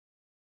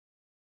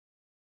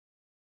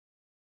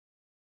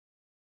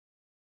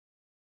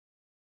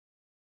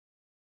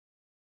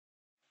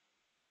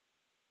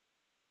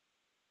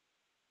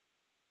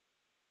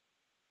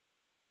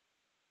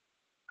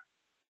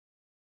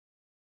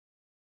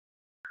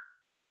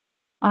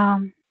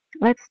Um,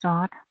 let's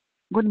start.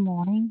 Good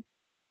morning,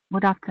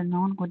 good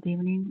afternoon, good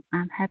evening.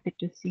 I'm happy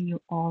to see you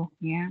all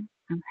here.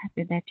 I'm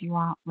happy that you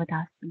are with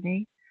us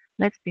today.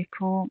 Let's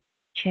before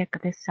check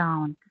the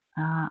sound.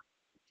 Uh,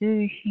 do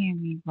you hear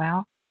me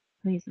well?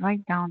 Please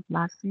write down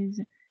pluses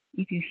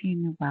if you hear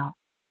me well.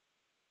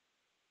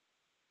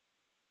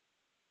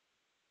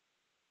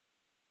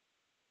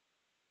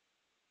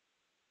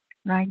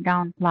 Write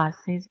down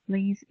pluses,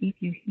 please, if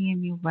you hear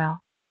me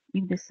well.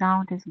 If the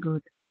sound is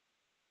good.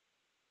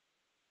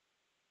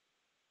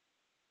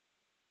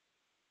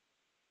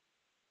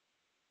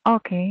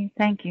 Okay,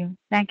 thank you.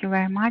 Thank you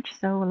very much.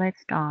 So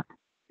let's start.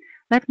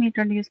 Let me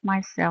introduce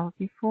myself.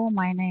 Before,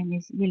 my name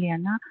is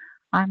Yelena.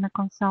 I'm a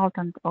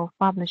consultant of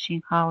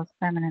Publishing House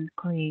Permanent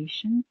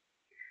Creation,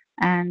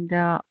 and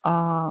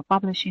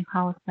Publishing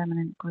House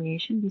Permanent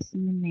Creation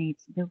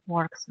disseminates the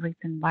works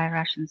written by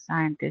Russian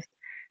scientist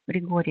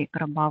Grigory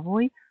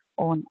Grabovoi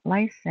on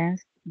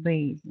licensed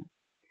basis.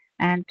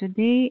 And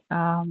today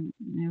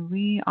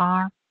we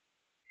are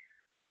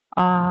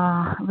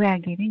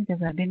giving the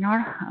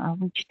webinar,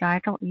 which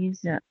title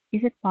is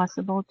it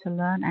possible to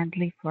learn and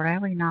live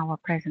forever in our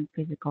present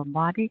physical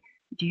body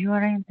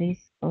during this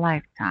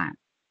lifetime?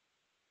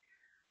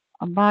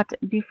 But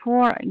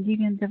before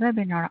giving the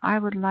webinar, I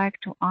would like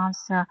to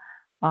answer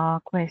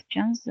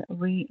questions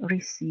we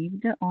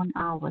received on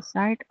our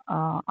site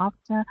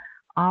after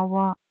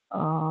our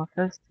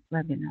first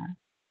webinar.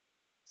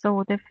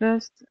 So the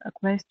first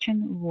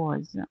question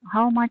was,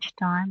 how much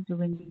time do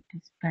we need to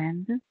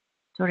spend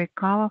to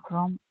recover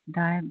from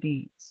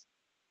diabetes?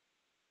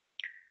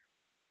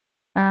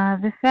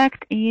 The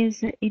fact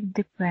is, it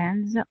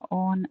depends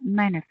on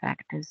many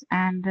factors,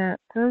 and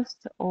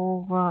first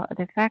of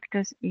the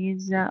factors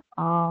is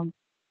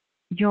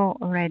your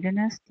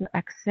readiness to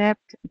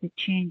accept the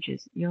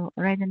changes, your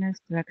readiness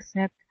to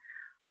accept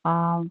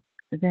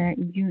the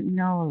new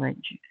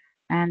knowledge,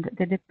 and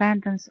the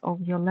dependence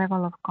of your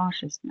level of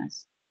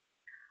consciousness.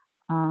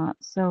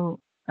 So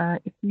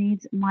it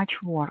needs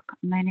much work,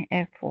 many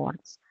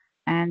efforts,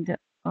 and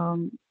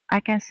I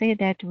can say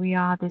that we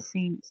are the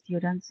same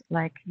students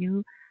like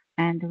you,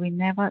 and we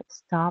never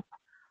stop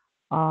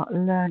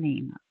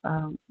learning.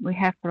 We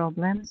have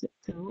problems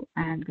too,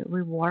 and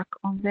we work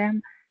on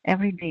them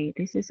every day.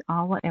 This is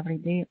our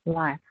everyday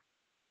life.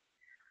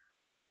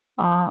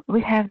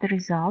 We have the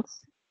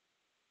results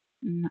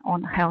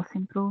on health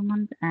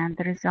improvement and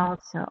the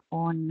results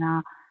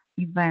on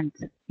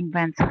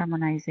events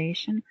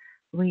harmonization.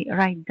 We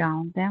write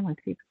down them, we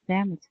fix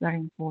them, it's very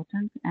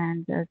important,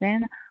 and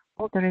then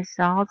all the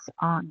results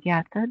are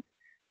gathered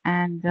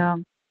and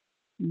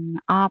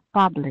are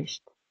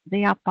published.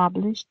 They are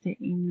published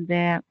in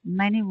the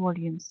many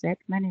volume set,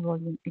 many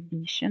volume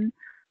edition,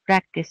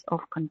 Practice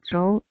of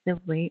Control, The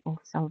Way of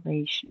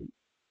Salvation.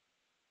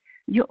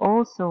 You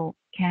also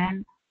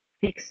can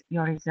fix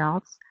your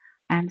results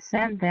and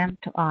send them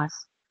to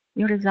us.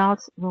 Your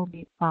results will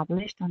be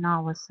published on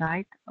our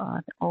site,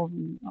 on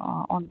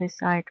the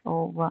site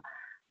of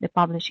the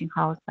Publishing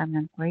House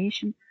Permanent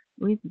Creation,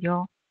 with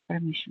your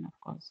permission, of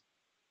course.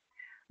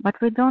 But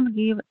we don't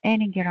give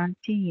any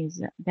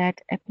guarantees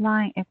that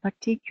applying a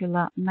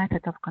particular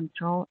method of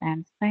control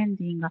and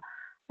spending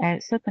a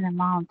certain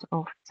amount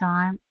of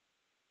time,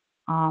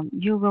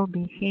 you will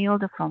be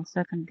healed from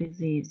certain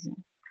disease.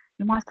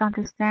 You must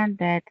understand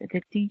that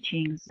the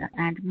teachings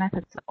and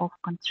methods of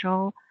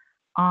control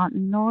are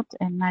not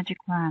a magic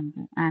wand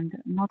and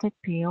not a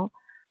pill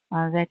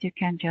that you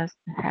can just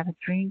have a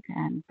drink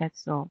and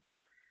that's all.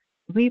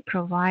 We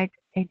provide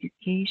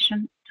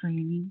education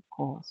training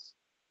course.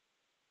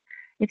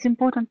 It's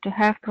important to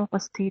have proper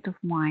state of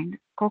mind,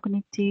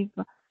 cognitive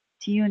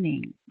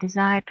tuning,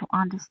 desire to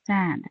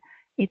understand.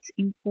 It's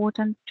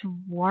important to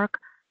work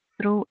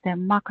through the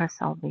macro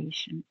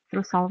salvation,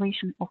 through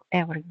salvation of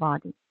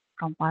everybody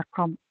from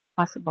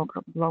possible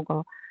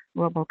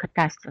global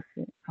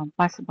catastrophe, from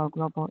possible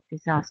global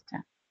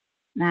disaster.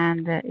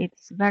 And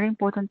it's very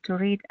important to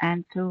read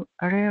and to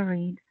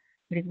reread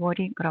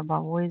Grigory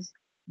Grabovoi's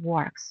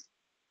works,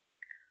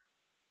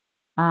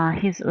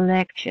 his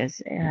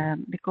lectures,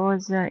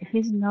 because um,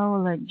 his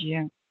knowledge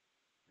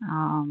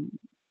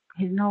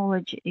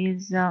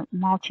is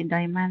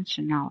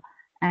multidimensional,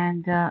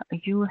 and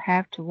you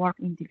have to work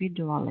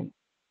individually,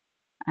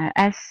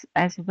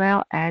 as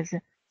well as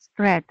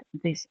spread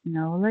this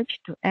knowledge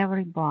to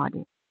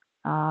everybody,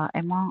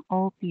 among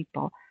all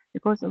people.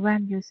 Because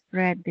when you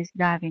spread this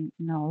diving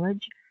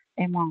knowledge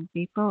among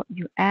people,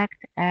 you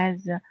act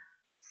as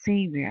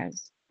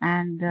saviors,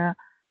 and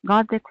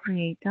God the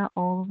Creator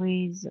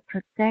always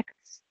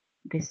protects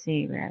the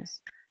saviors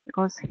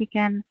because He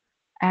can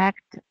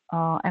act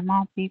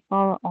among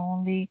people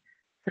only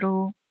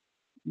through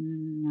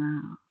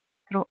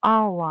through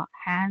our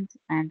hands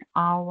and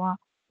our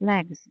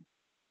legs.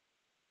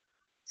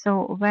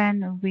 So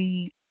when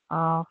we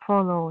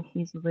follow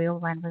His will,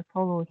 when we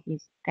follow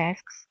His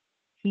tasks,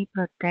 He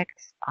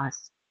protects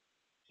us.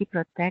 He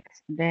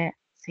protects the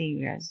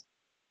saviors.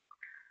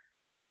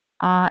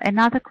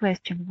 Another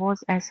question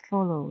was as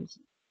follows.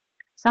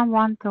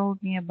 Someone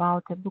told me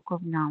about a book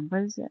of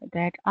numbers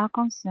that are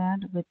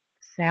concerned with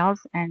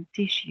cells and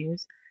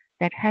tissues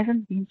that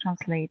hasn't been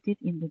translated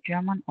into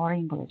German or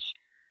English.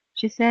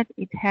 She said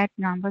it had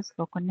numbers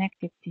for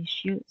connective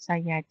tissue,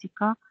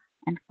 sciatica,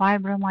 and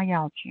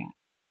fibromyalgia.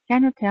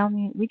 Can you tell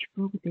me which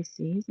book this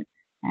is,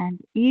 and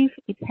if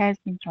it has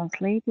been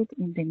translated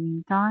in the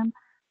meantime,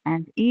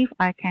 and if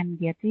I can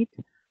get it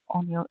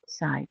on your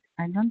site?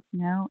 I don't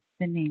know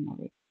the name of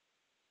it.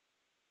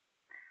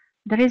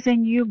 There is a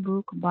new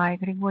book by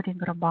Grigory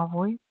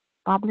Grabovoi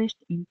published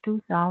in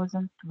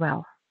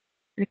 2012,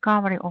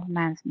 Recovery of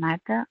Man's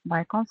Matter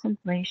by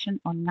Concentration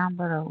on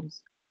Number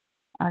Rows.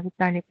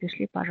 Виталий,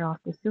 пришли,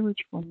 пожалуйста,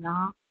 ссылочку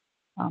на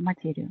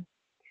материю.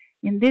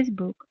 In this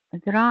book,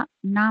 there are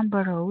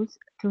number rows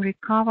to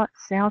recover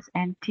cells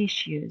and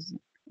tissues,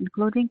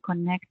 including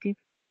connective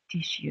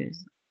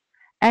tissues.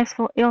 As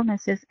for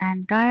illnesses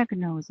and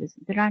diagnoses,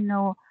 there are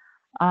no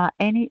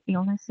any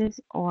illnesses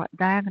or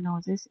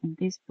diagnoses in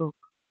this book.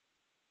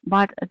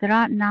 But there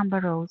are number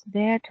rows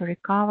there to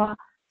recover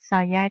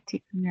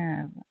sciatic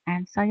nerve,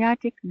 and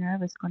sciatic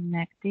nerve is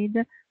connected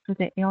to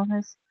the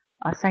illness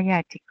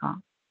sciatica,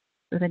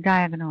 to the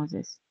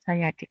diagnosis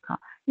sciatica.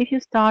 If you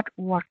start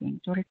working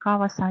to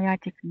recover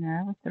sciatic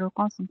nerve through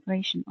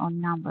concentration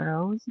on number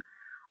rows,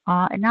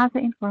 another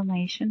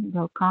information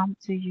will come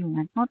to you,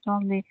 and not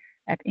only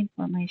at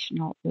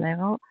informational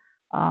level,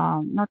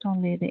 not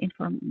only the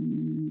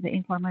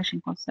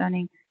information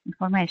concerning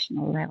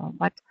informational level,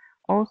 but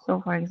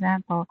also, for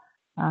example,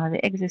 the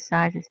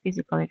exercises,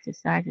 physical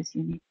exercises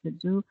you need to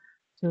do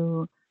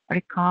to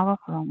recover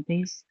from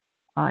this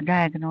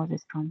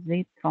diagnosis, from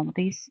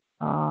this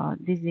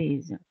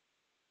disease.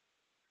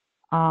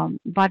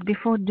 But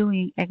before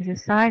doing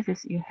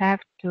exercises, you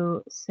have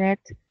to set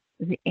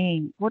the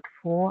aim, what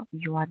for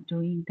you are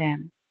doing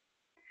them.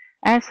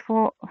 As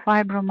for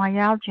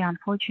fibromyalgia,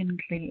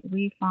 unfortunately,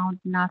 we found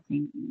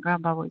nothing in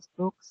Grabovoi's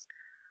books.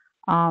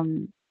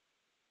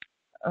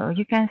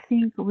 You can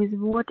think with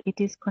what it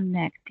is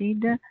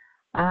connected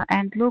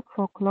and look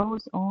for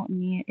close or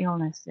near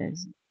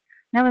illnesses.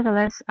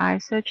 Nevertheless, I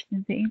searched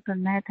in the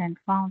internet and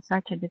found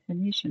such a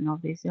definition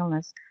of this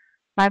illness.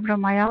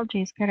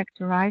 Fibromyalgia is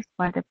characterized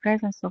by the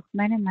presence of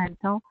many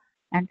mental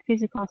and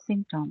physical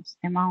symptoms,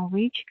 among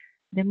which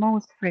the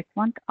most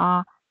frequent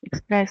are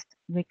expressed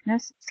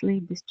weakness,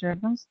 sleep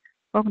disturbance,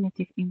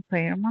 cognitive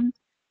impairment,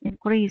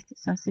 increased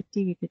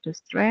sensitivity to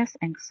stress,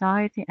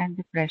 anxiety, and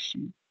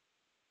depression.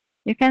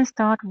 You can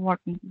start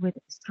working with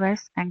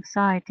stress,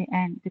 anxiety,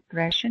 and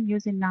depression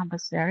using number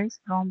series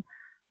from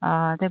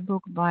the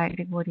book by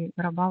Grigory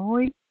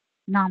Grabovoi,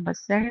 Number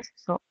Series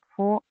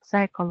for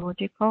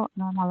Psychological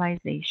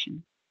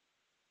Normalization.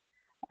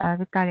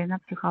 Виталий, на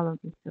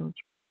психологию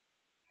ссылочку.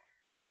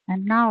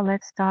 And now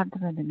let's start the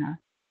webinar.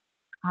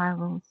 I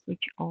will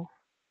switch off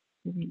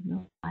the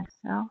video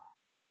myself.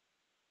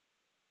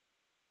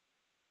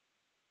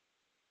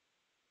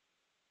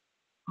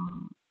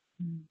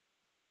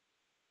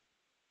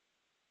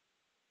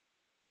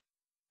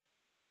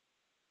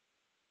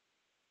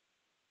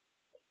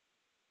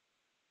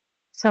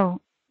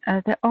 So,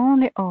 the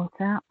only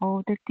author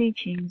of the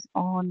teachings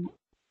on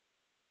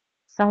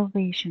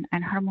salvation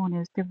and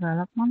harmonious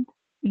development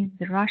is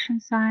the Russian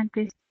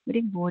scientist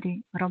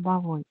Grigory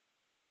Grabovoi.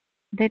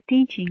 The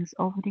teachings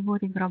of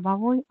Grigory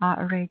Grabovoi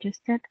are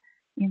registered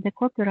in the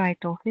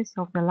Copyright Office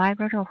of the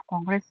Library of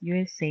Congress,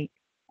 USA,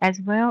 as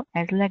well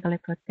as legally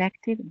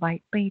protected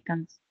by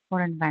patents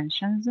for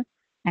inventions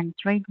and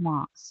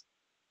trademarks.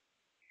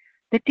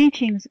 The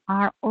teachings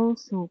are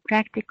also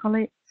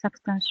practically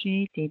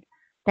substantiated,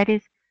 that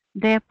is,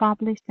 they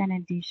published an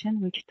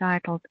edition which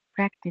titled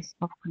Practice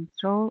of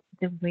Control,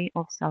 the Way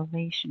of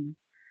Salvation.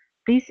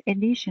 This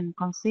edition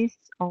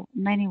consists of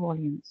many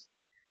volumes.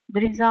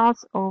 The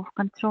results of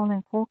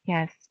controlling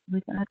forecasts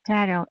with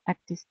notarial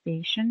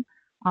attestation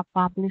are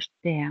published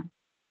there.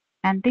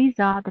 And these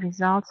are the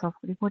results of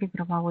Grigory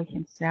Grabovoi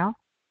himself,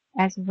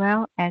 as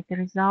well as the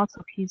results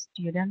of his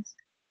students,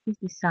 his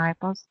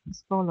disciples,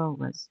 his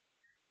followers.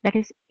 That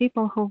is,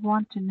 people who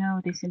want to know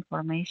this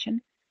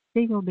information,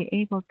 they will be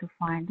able to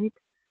find it.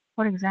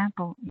 For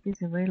example, it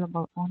is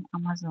available on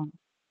Amazon.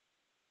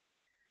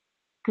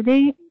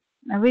 Today,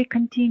 we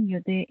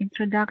continue the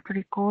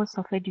introductory course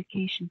of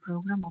education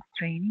program of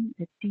training,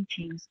 the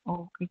teachings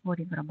of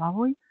Grigory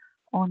Grabovoi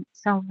on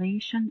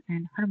salvation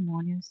and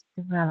harmonious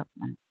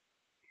development.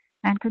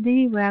 And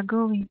today we are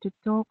going to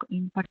talk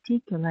in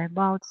particular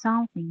about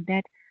something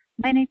that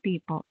many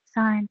people,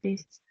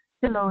 scientists,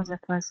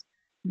 philosophers,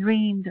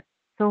 dreamed,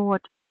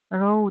 thought,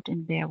 wrote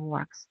in their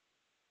works.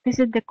 This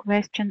is the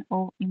question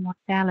of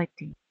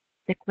immortality,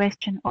 the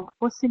question of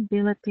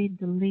possibility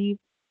to live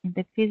in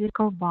the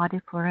physical body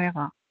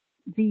forever,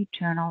 the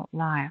eternal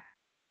life.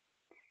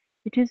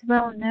 It is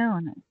well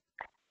known.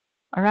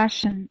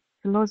 Russian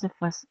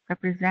philosophers,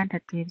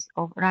 representatives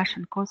of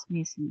Russian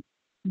Kosmism,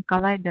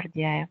 Nikolai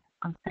Berdyaev,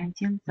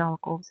 Konstantin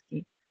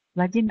Tsiolkovsky,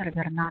 Vladimir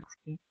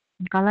Vernadsky,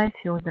 Nikolai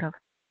Fyodorov,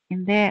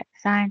 in their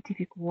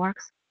scientific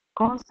works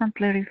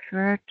constantly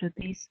refer to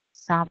this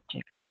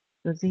subject,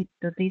 to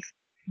this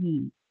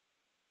theme.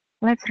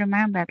 Let's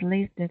remember at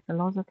least the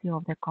philosophy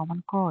of the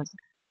common cause,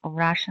 of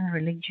Russian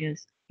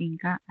religious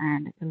thinker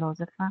and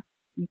philosopher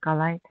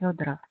Nikolai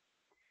Fyodorov.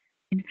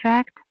 In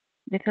fact,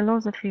 the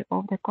philosophy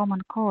of the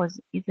common cause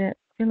is a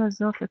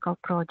philosophical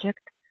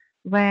project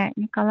where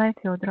Nikolai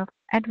Fyodorov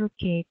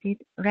advocated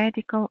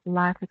radical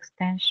life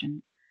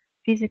extension,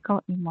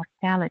 physical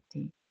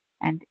immortality,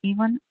 and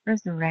even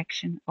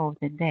resurrection of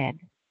the dead.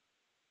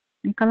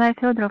 Nikolai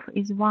Fyodorov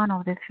is one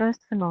of the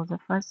first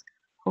philosophers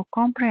who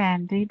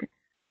comprehended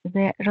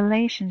the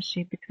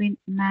relationship between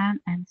man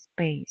and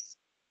space.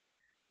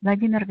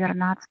 Vladimir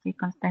Vernadsky,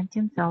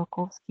 Konstantin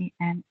Tsiolkovsky,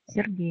 and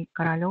Sergei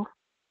Korolev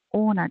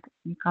honored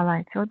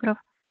Nikolai Fyodorov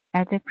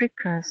as a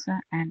precursor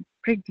and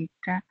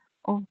predictor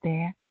of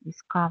their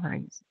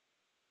discoveries.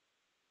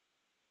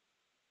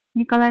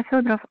 Nikolai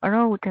Fyodorov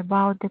wrote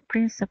about the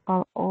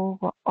principle of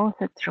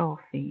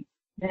autotrophy,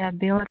 the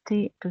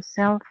ability to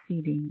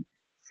self-feeding,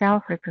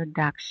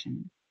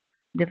 self-reproduction,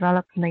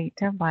 developed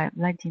later by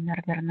Vladimir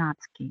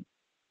Vernadsky.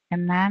 A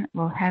man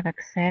will have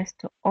access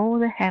to all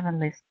the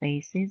heavenly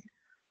spaces,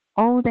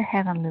 all the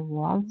heavenly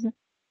worlds,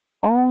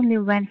 only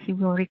when he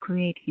will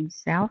recreate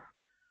himself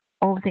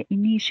of the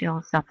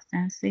initial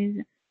substances,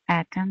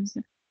 atoms,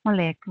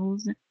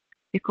 molecules,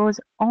 because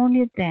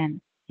only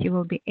then he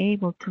will be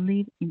able to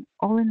live in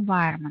all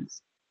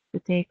environments, to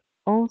take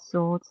all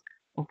sorts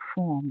of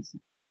forms.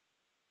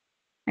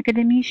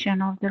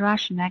 Academician of the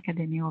Russian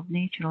Academy of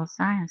Natural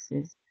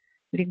Sciences,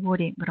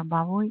 Grigory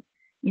Grabovoi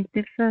is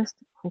the first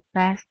who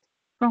passed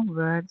from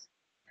words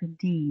to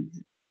deeds.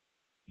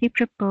 He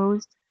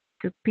proposed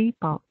to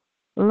people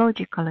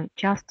logically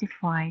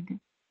justified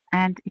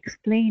and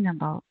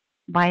explainable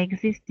by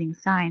existing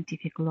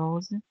scientific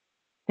laws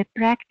the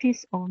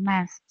practice of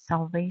man's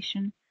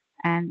salvation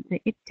and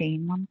the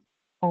attainment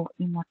of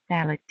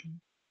immortality.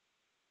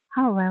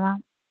 However,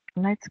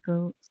 let's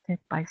go step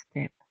by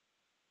step.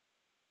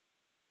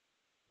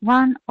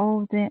 One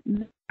of the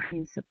main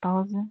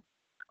principles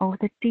of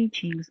the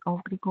teachings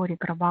of Grigory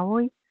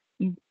Grabovoi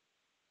is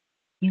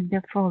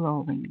the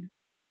following.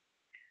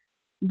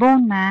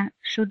 Born man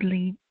should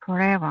live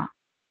forever,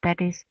 that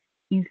is,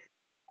 in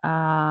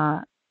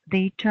the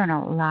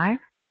eternal life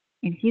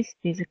in his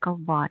physical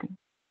body.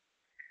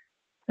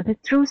 The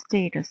true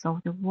status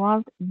of the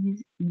world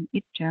is in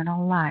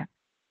eternal life.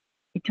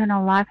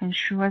 Eternal life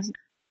ensures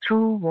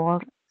true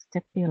world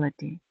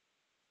stability.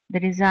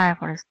 The desire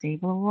for a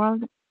stable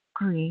world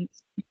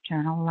creates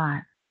eternal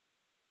life.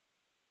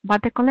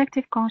 But the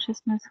collective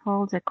consciousness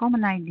holds a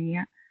common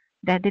idea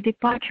that the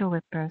departure of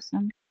a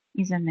person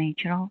is a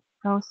natural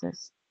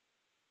process.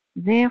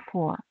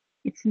 Therefore,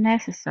 it's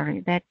necessary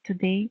that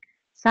today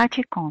such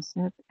a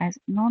concept as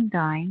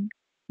non-dying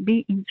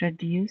be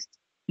introduced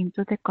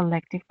into the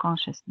collective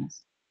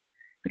consciousness.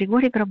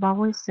 Grigory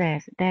Grabovoi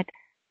says that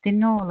the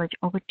knowledge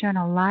of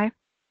eternal life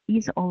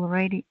is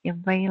already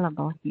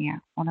available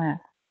here on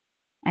earth,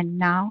 and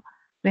now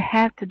we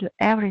have to do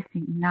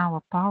everything in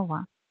our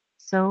power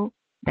so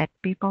that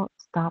people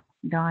stop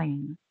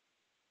dying.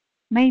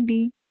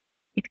 Maybe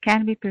it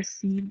can be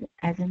perceived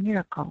as a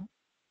miracle.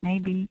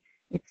 Maybe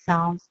it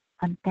sounds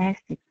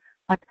fantastic,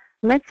 but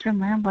let's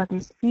remember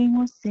this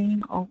famous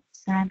saying of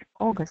St.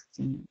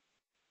 Augustine.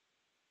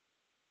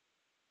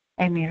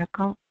 A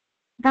miracle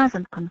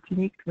doesn't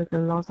conflict with the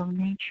laws of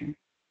nature.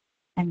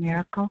 A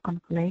miracle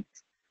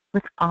conflicts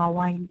with our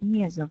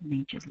ideas of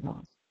nature's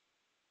laws.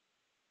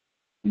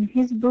 In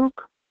his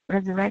book,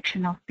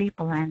 Resurrection of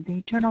People and the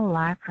Eternal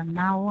Life from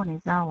Now On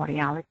is Our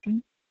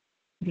Reality,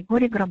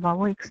 Grigory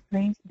Grabovoi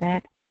explains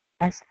that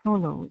as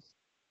follows.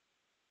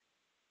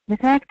 The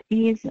fact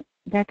is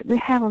that we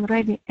have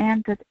already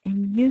entered a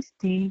new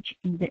stage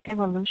in the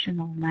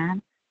evolution of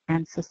man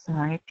and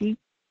society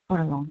for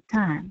a long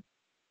time.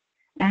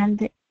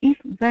 And if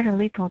very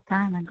little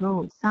time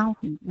ago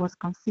something was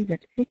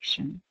considered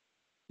fiction,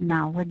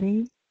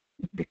 nowadays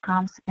it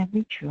becomes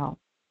habitual,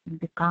 it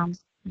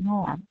becomes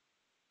norm.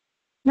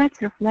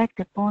 Let's reflect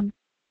upon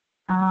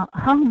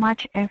how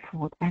much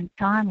effort and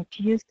time it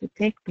used to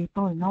take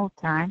people in old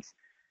times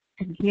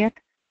to get,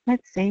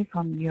 let's say,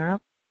 from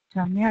Europe to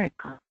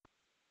America.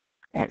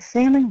 A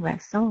sailing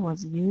vessel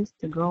was used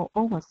to go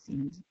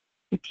overseas.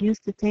 It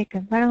used to take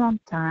a very long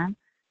time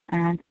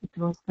and it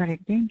was very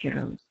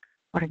dangerous,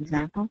 for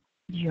example,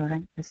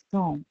 during a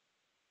storm.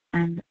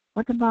 And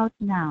what about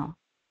now?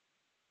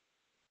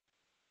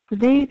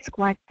 Today it's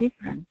quite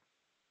different.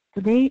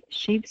 Today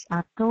ships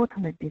are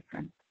totally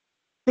different.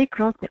 They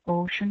cross the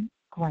ocean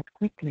quite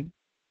quickly.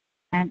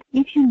 And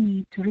if you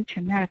need to reach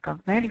America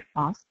very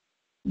fast,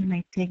 you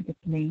may take the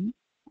plane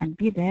and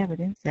be there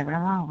within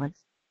several hours.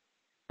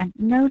 And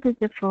notice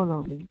the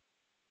following.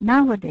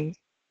 Nowadays,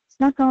 it's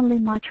not only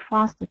much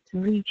faster to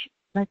reach,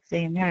 let's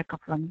say, America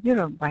from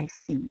Europe by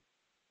sea,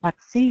 but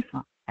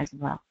safer as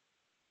well.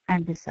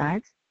 And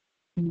besides,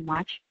 in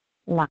much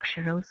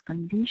luxurious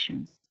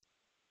conditions.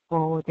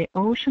 For the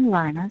ocean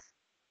liners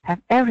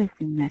have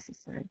everything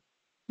necessary.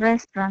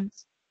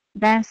 Restaurants,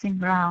 dancing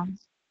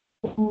grounds,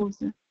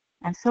 pools,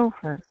 and so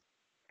forth.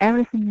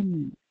 Everything you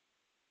need.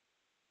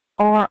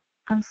 Or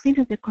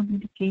consider the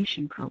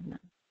communication problem.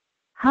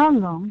 How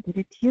long did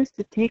it used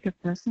to take a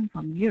person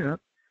from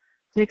Europe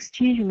to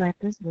exchange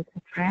letters with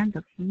a friend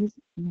of his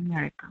in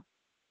America.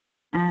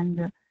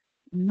 And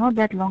not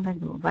that long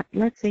ago, but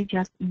let's say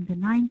just in the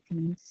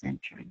 19th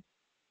century,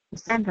 to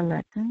send a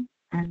letter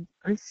and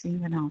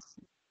receive an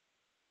answer.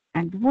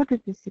 And what is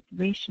the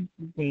situation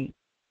today?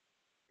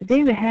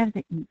 Today we have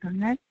the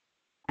internet,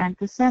 and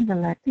to send a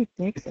letter it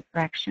takes a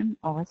fraction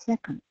of a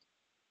second.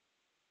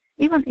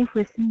 Even if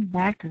we think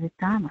back to the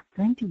time of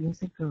 20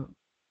 years ago,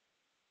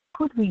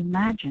 could we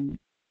imagine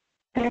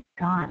that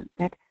time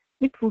that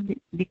it would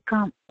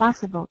become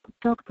possible to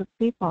talk to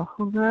people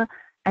who were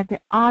at the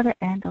other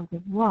end of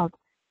the world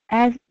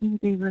as if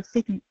they were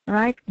sitting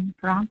right in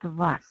front of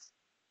us?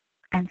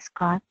 And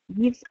Skype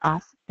gives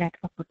us that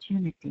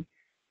opportunity.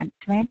 And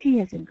 20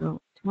 years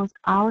ago, it was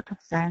out of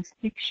science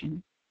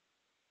fiction.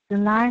 The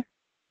life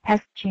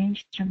has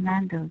changed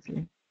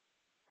tremendously.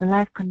 The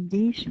life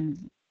conditions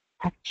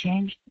have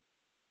changed,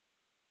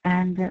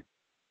 and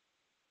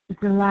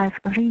the life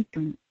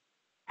rhythm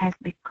has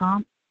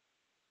become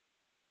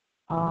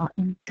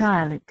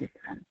entirely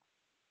different.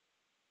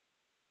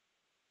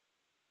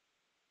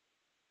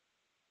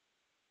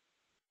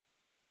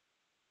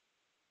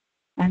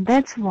 And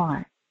that's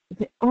why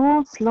the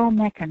old slow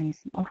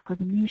mechanism of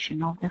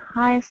cognition of the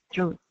highest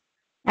truth,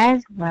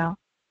 as well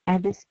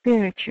as the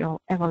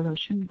spiritual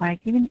evolution by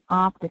giving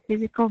up the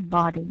physical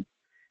body,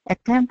 a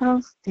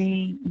temporal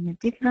stay in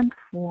a different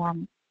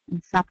form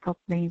in subtle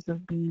planes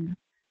of being,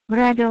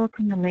 gradual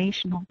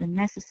accumulation of the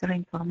necessary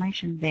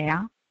information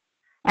there,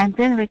 and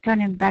then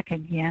returning back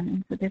again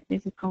into the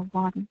physical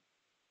body.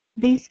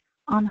 This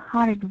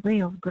unhurried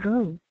way of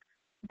growth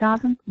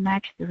doesn't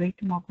match the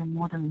rhythm of the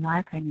modern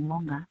life any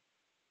longer.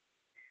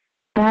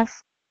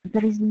 Thus,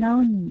 there is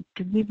no need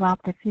to give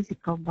up the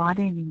physical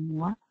body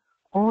anymore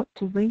or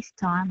to waste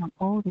time on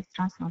all these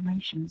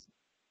transformations,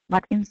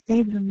 but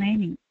instead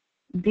remaining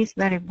in this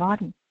very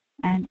body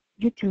and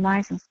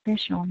utilizing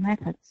special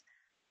methods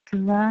to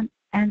learn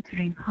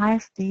entering higher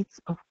states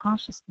of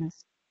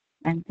consciousness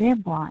and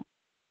thereby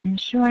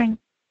ensuring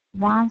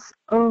one's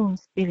own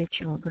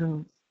spiritual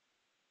growth.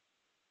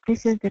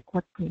 This is the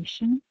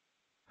quotation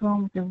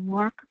from the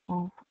work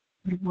of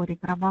Grigory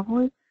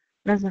Grabovoi,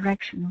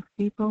 Resurrection of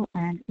People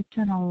and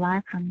Eternal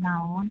Life from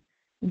Now On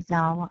is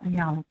Our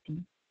Reality.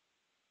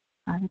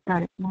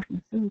 Виталик, можно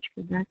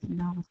ссылочку дать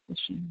на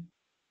воскрешение.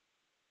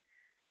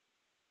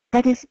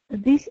 That is,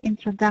 this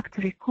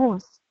introductory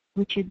course,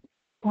 which is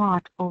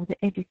part of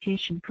the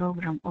education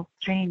program of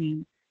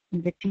training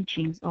in the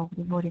teachings of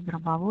Grigory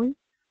Grabovoi,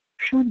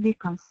 should be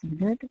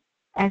considered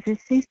as a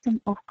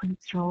system of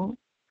control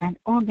and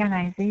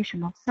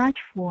organization of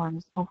such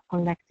forms of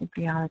collective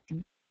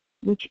reality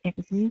which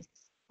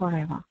exists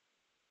forever.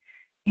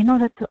 In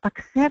order to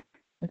accept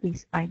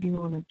this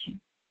ideology,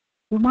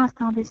 we must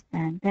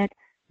understand that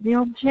the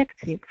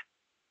objective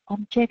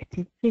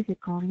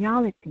physical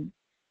reality,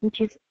 which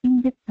is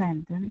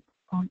independent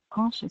on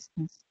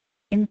consciousness,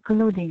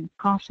 including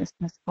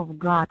consciousness of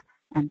God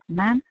and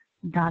man,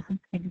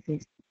 doesn't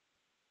exist.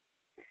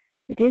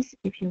 It is,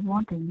 if you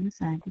want, a new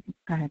scientific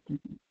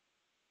paradigm.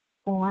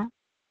 Or,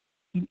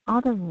 in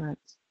other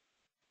words,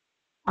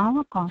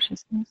 our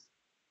consciousness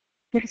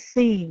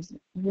perceives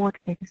what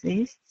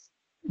exists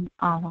in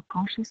our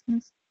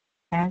consciousness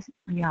as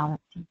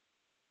reality.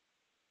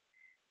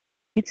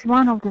 It's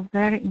one of the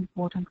very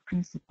important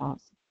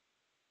principles.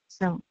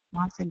 So,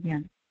 once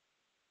again,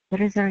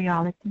 there is a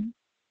reality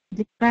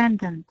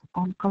dependent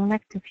on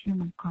collective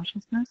human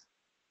consciousness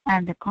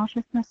and the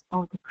consciousness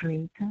of the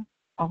Creator,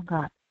 of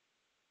God.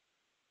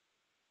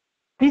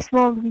 This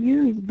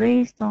worldview is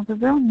based on the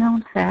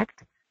well-known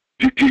fact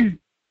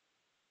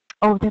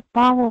of the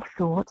power of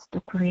thoughts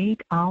to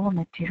create our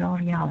material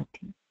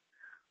reality,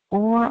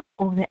 or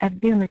of the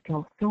ability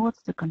of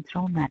thoughts to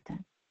control matter.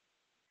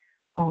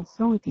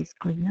 Also, it is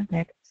clear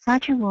that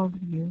such a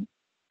worldview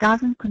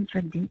doesn't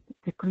contradict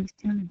the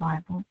Christian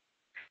Bible.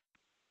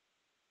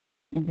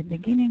 In the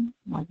beginning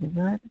was the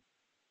Word,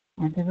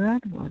 and the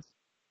Word was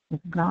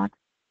with God,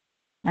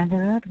 and the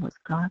Word was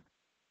God.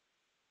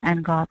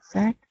 And God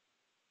said,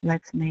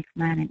 let's make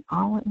man in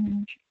our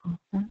image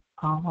after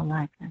our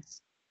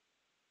likeness.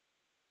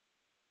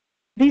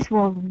 This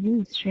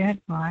worldview is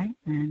shared by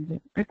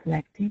and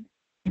reflected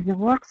in the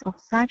works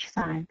of such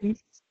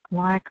scientists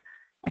like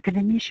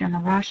academician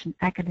of Russian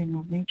Academy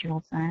of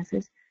Natural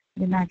Sciences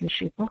Gennady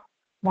Shipov,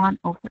 one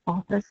of the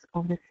authors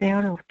of the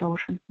theory of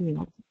torsion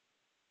fields,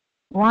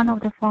 one of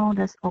the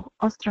founders of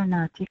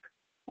astronautics,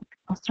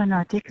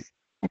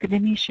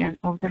 academician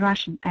of the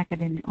Russian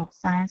Academy of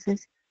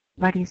Sciences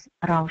Boris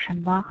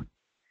Rauschenbach,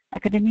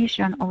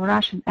 academician of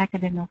Russian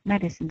Academy of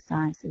Medicine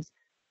Sciences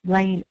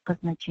Blail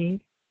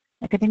Kosmachev,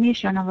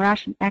 academician of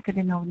Russian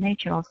Academy of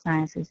Natural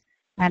Sciences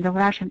and of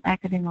Russian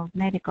Academy of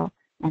Medical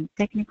and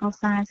Technical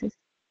Sciences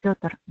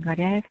Pyotr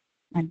Goryaev,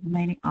 and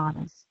many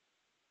others.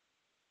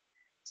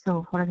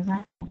 So, for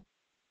example,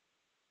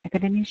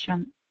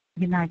 academician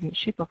Gennady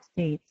Shipov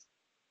states,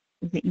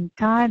 the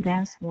entire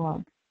dense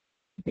world,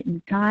 the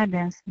entire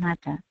dense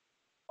matter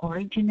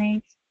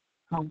originates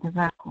from the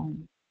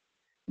vacuum,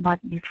 but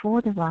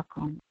before the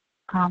vacuum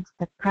comes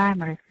the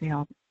primary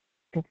field,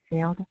 the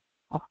field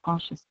of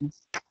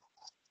consciousness.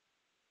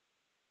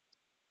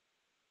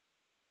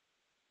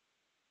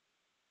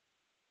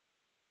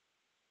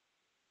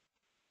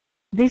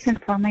 This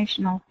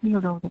informational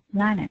field of the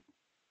planet,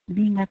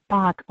 being a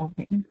part of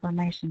the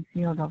information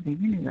field of the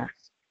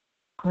universe,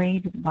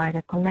 created by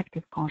the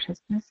collective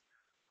consciousness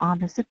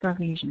under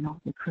supervision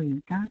of the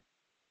Creator,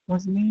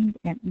 was named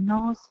a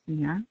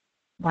noosphere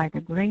by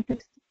the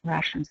greatest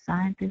Russian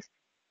scientist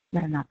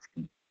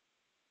Vernadsky.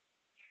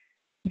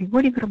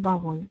 Grigori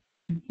Grabovoi,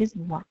 in his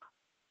work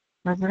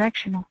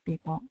Resurrection of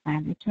People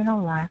and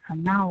Eternal Life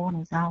from Now On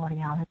is Our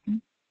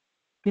Reality,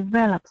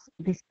 develops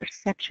this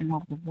perception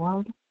of the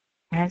world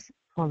as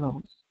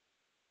follows.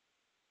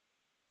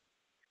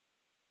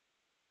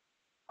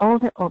 All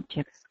the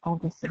objects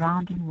of the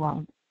surrounding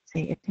world,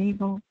 say a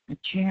table, a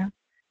chair,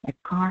 a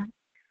car,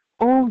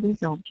 all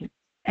these objects,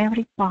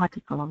 every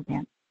particle of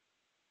them,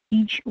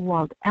 each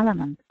world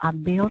element are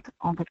built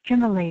on the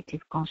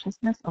cumulative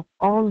consciousness of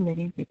all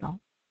living people.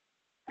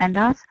 And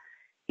thus,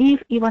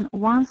 if even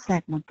one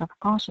segment of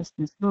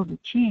consciousness will be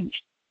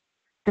changed,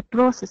 the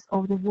process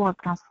of the world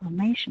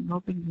transformation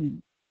will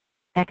begin.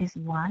 That is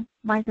why,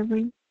 by the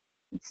way,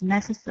 it's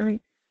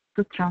necessary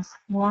to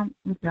transform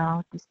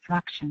without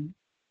destruction,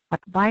 but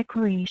by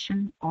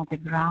creation on the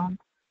ground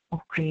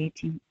of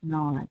creating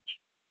knowledge.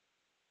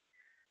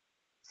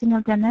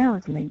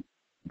 Simultaneously,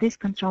 this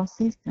control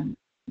system,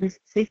 this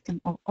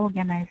system of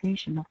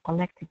organization of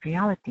collective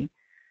reality,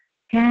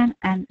 can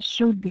and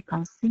should be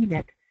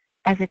considered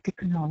as a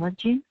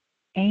technology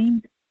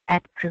aimed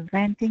at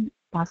preventing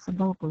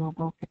possible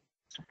global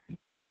catastrophe.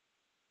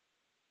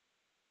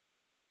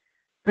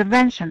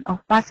 Prevention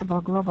of possible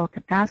global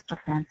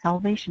catastrophe and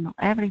salvation of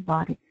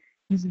everybody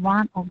is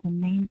one of the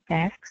main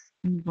tasks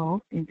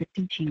involved in the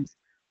teachings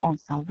on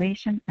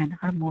salvation and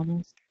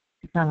harmonious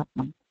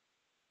development.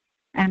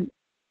 And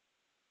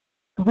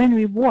when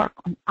we work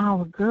on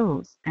our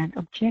goals and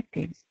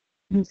objectives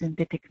using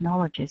the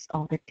technologies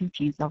of the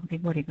teachings of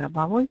Grigori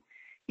Grabovoi,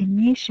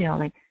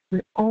 initially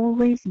we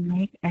always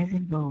make as a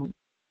goal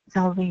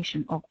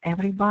salvation of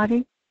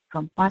everybody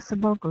from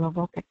possible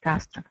global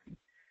catastrophe.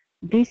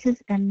 This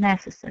is a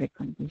necessary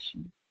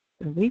condition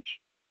through which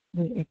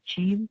we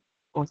achieve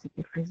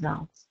positive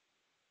results.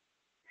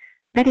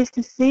 That is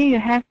to say, you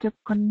have to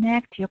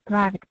connect your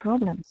private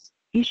problems,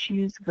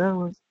 issues,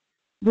 goals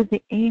with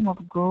the aim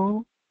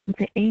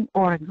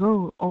or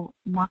goal of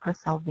macro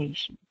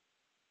salvation.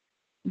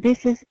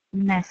 This is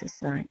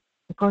necessary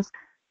because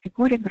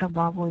Grigori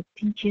Grabovoi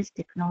teaches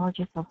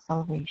technologies of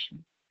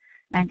salvation.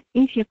 And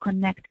if you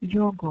connect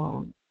your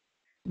goal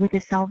with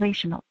the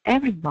salvation of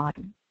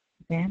everybody,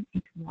 then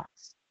it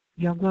works.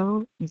 Your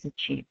goal is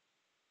achieved.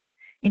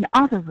 In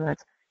other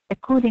words,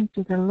 according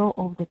to the law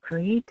of the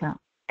Creator,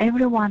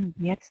 everyone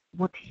gets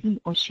what he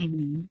or she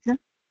needs,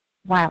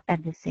 while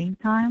at the same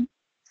time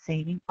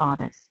saving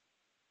others.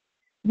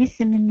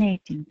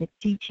 Disseminating the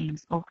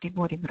teachings of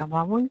Grigori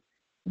Grabovoi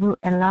will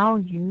allow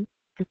you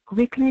to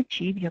quickly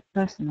achieve your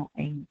personal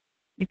aim.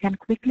 You can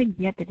quickly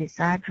get the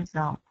desired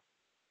result,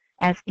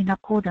 as in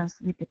accordance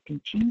with the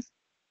teachings,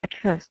 at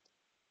first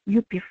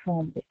you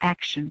perform the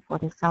action for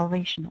the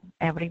salvation of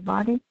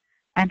everybody,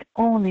 and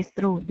only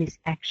through this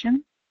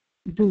action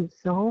do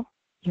solve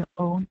your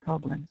own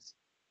problems.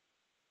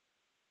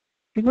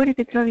 Grigori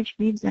Petrovich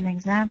gives an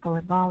example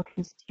about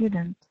his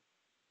student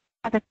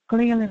that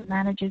clearly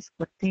manages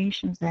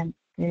quotations and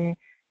the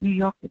New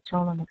York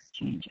Petroleum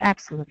Exchange.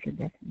 Absolutely,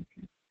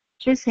 definitely.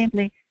 She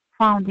simply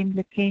found the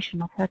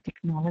implication of her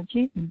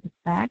technology in the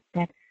fact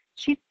that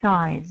she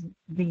ties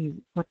these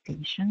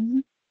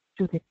quotations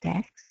to the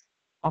texts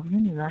of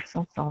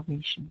universal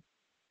salvation.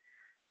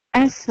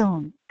 As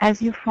soon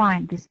as you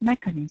find this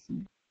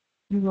mechanism,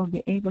 you will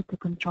be able to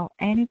control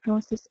any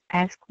process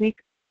as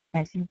quick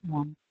as you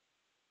want.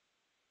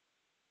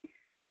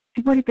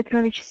 Grigori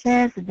Petrovich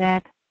says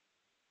that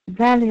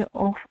value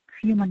of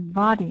human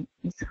body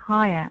is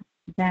higher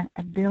than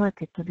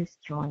ability to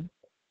destroy.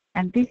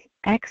 And this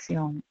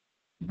axiom,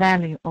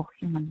 value of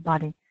human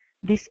body,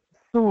 this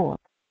thought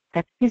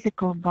that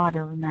physical body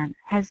of man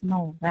has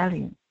no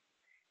value,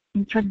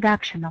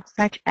 introduction of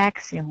such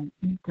axiom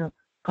into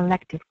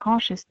collective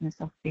consciousness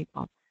of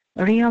people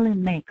really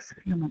makes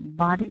human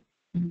body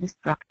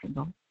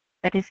indestructible.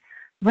 That is,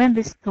 when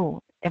this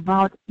thought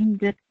about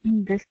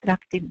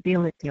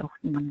indestructibility of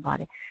human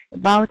body,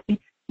 about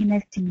its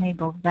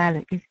inestimable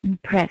value is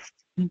impressed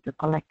into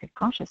collective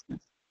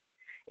consciousness,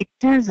 it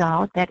turns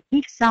out that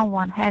if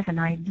someone has an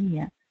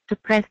idea to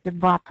press the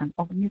button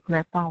of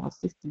nuclear power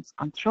systems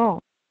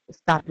control to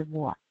start the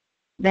war,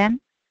 then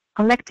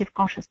collective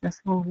consciousness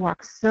will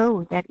work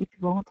so that it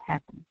won't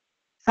happen.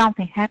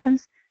 Something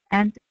happens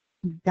and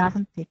it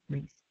doesn't take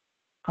place.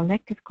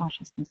 Collective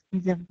consciousness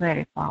is a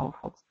very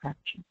powerful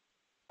structure.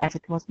 As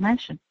it was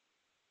mentioned,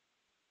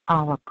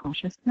 our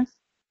consciousness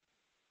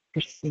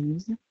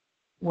perceives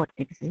what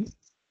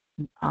exists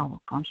in our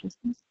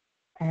consciousness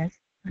as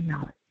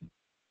reality.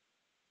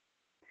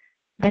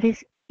 That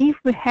is, if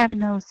we have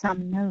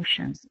some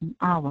notions in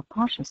our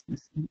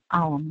consciousness, in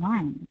our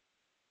mind,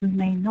 we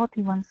may not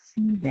even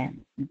see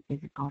them in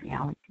physical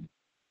reality.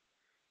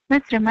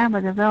 Let's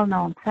remember the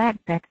well-known fact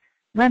that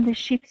when the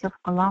ships of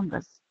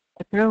Columbus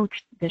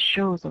approached the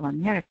shores of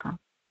America,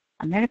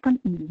 American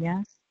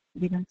Indians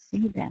didn't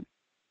see them.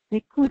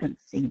 They couldn't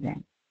see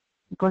them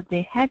because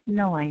they had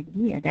no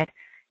idea that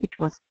it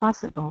was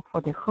possible for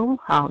the whole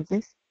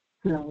houses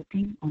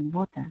floating on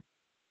water,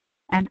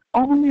 and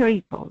only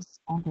ripples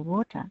on the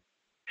water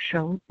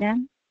showed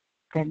them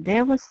that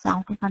there was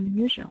something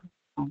unusual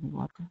on the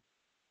water.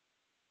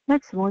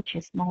 Let's watch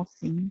a small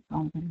scene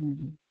from the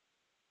movie.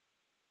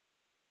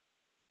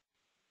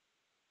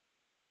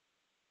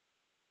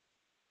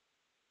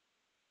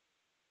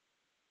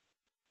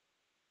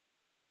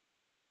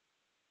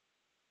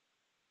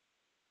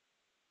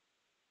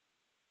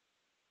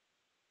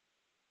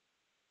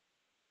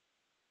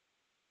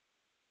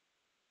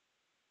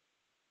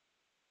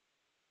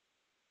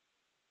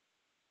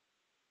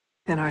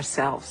 Than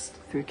ourselves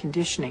through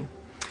conditioning.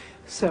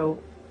 So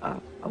a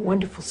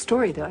wonderful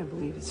story that I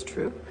believe is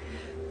true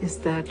is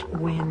that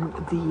when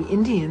the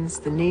Indians,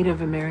 the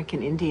Native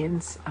American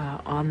Indians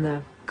on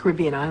the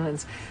Caribbean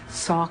islands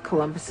saw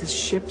Columbus's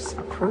ships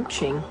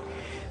approaching,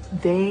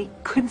 they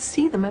couldn't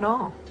see them at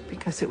all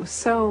because it was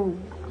so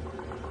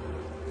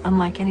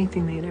unlike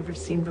anything they had ever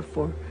seen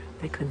before.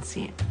 They couldn't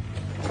see it.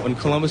 When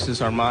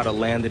Columbus's armada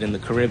landed in the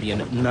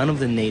Caribbean, none of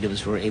the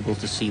natives were able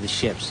to see the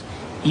ships,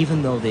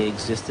 even though they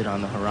existed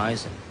on the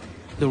horizon.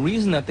 The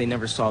reason that they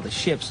never saw the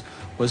ships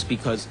was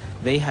because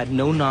they had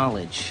no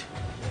knowledge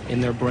in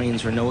their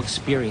brains or no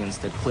experience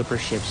that clipper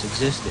ships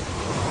existed.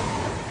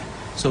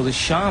 So the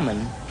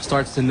shaman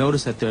starts to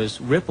notice that there's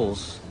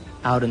ripples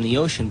out in the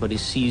ocean, but he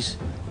sees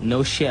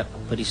no ship,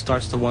 but he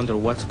starts to wonder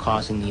what's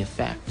causing the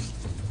effect.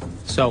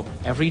 So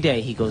every day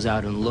he goes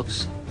out and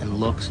looks and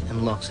looks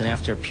and looks, and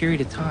after a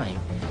period of time,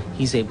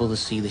 he's able to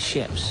see the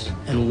ships.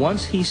 And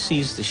once he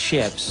sees the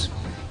ships,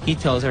 he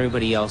tells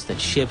everybody else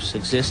that ships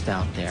exist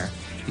out there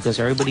because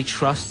everybody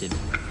trusted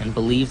and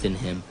believed in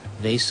him.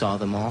 They saw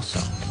them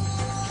also.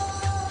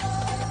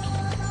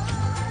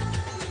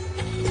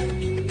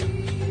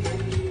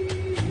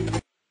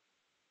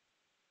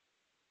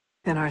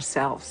 Than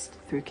ourselves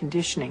through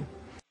conditioning.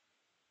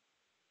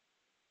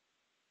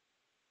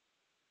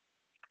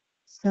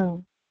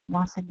 So,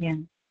 once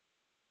again,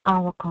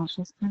 our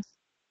consciousness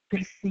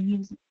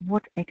perceives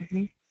what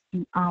exists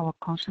in our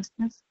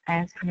consciousness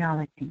as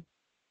reality.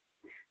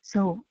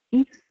 So,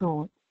 if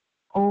thought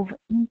of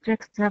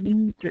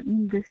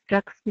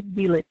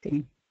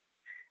indestructibility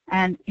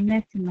and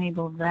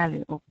inestimable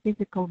value of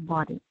physical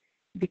body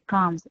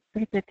becomes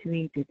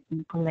perpetuated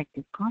in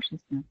collective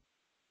consciousness,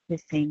 the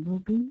same will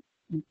be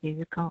in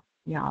physical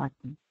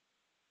reality.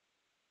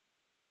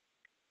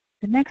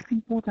 The next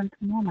important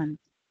moment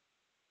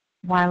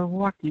while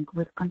working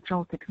with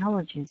control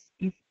technologies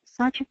is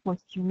such a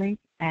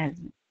postulate as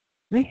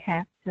we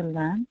have to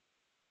learn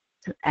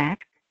to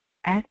act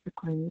as the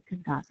Creator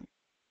does it.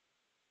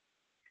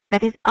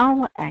 That is,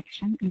 our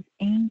action is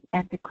aimed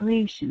at the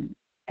creation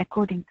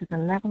according to the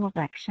level of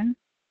action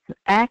to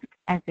act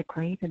as the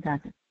Creator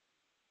does it.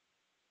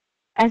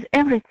 As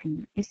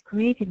everything is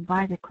created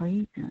by the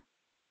Creator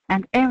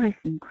and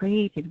everything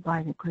created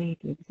by the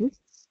Creator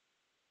exists,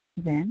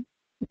 then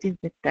it is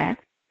the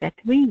path that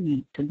we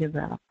need to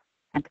develop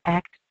and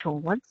act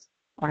towards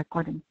or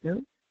according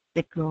to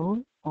the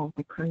goal of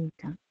the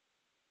Creator.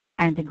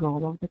 And the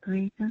goal of the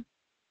Creator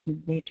is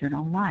the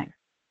eternal life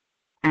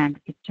and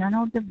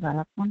eternal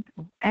development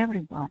of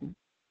everybody.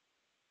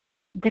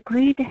 The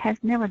Creator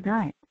has never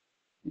died.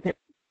 The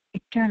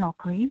eternal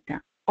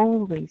Creator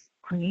always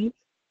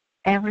creates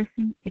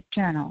everything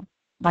eternal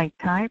by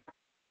type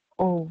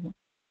of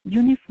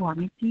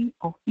uniformity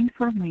of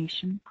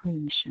information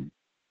creation.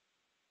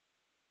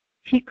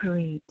 He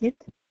created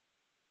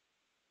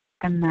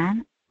a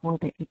man for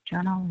the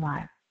eternal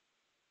life.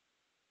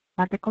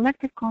 But the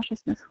collective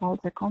consciousness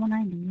holds a common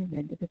idea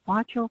that the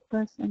departure of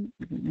person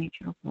is the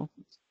nature of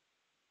process.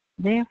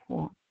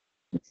 Therefore,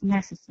 it's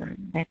necessary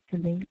that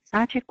today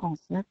such a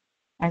concept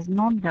as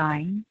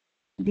non-dying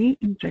be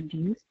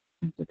introduced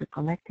into the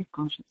collective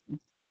consciousness.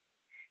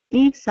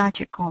 If such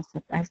a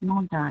concept as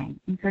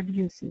non-dying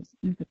introduces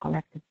into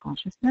collective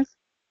consciousness,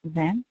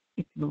 then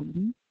it will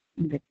be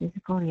in the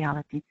physical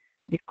reality,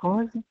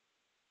 because,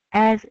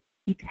 as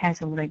it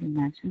has already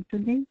mentioned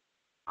today,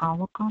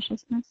 our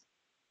consciousness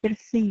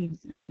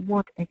perceives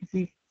what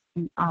exists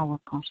in our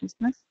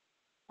consciousness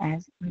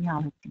as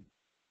reality.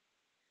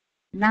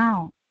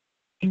 Now,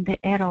 in the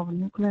era of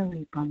nuclear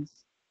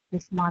weapons,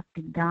 this must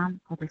be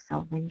done for the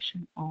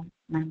salvation of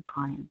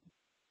mankind.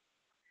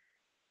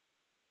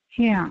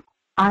 Here,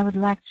 I would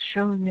like to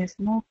show you a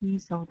small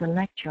piece of the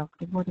lecture of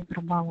Grigori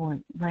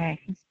Grabovoi, where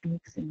he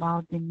speaks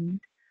about the need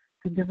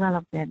to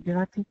develop the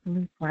ability to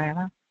live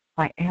forever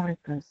by every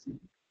person.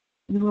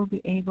 You will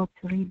be able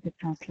to read the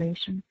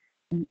translation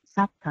in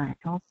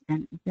subtitles,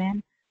 and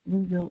then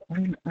we will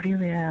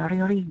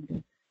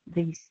reread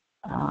this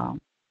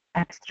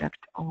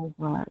abstract of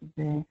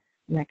the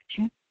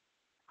lecture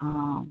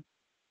on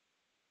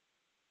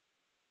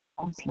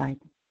slide.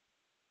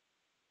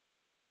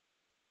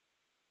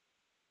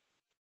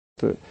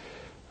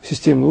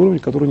 системный уровень,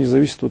 который не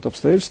зависит от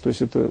обстоятельств, то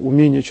есть это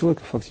умение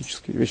человека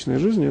фактически. Вечная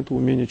жизнь – это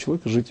умение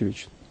человека жить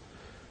вечно.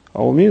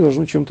 А умение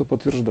должно чем-то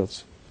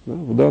подтверждаться. Да?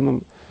 В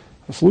данном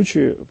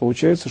случае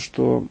получается,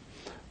 что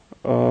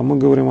мы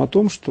говорим о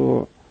том,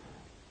 что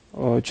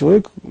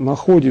человек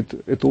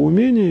находит это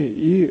умение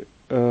и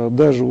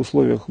даже в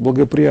условиях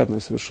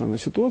благоприятной совершенно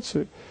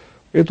ситуации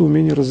это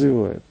умение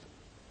развивает.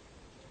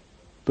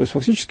 То есть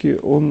фактически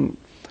он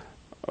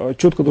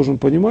четко должен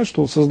понимать,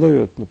 что он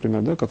создает,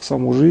 например, да, как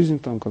саму жизнь,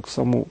 там, как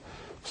саму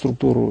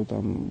структуру,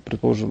 там,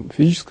 предположим,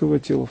 физического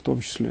тела в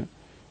том числе.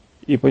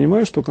 И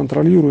понимает, что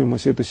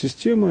контролируемость этой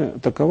системы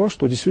такова,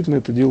 что действительно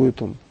это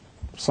делает он,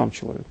 сам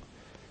человек.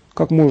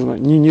 Как можно,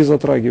 не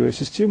затрагивая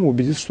систему,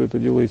 убедиться, что это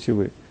делаете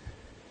вы?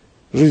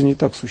 Жизнь не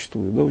так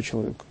существует, да, у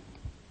человека.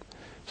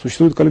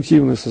 Существует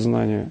коллективное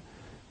сознание.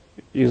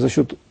 И за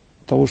счет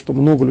того, что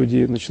много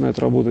людей начинают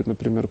работать,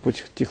 например, по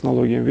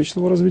технологиям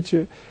вечного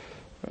развития,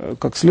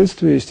 как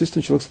следствие,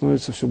 естественно, человек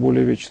становится все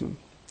более вечным,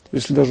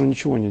 если даже он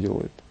ничего не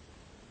делает.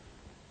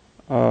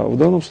 А в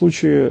данном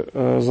случае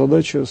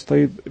задача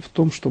стоит в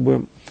том,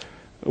 чтобы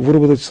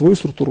выработать свою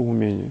структуру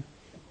умения.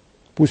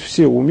 Пусть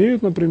все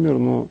умеют, например,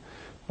 но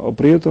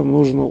при этом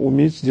нужно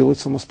уметь делать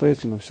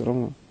самостоятельно все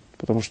равно.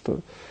 Потому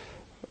что,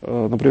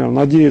 например,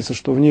 надеяться,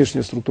 что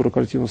внешняя структура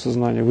коллективного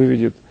сознания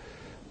выведет,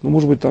 ну,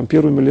 может быть, там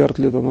первый миллиард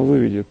лет она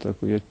выведет, так,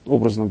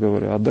 образно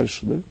говоря, а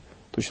дальше, да?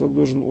 То человек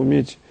должен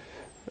уметь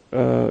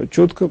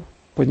четко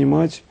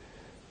понимать,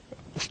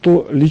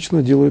 что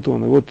лично делает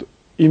он. И вот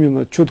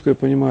именно четкое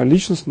понимание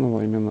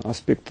личностного именно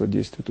аспекта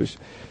действия, то есть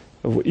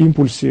в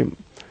импульсе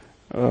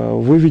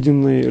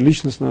выведенный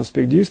личностный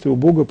аспект действия у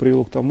Бога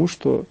привел к тому,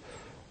 что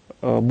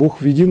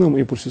Бог в едином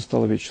импульсе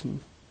стал вечным.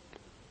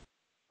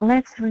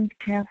 Let's read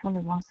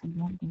carefully once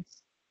again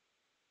this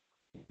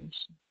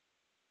quotation.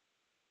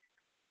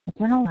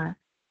 Eternal life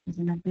is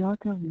an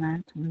ability of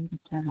man to live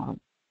eternally,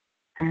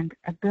 and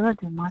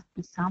ability must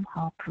be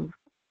somehow proved.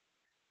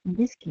 In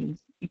this case,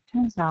 it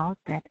turns out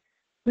that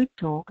we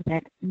talk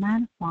that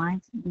man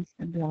finds this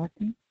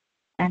ability,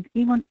 and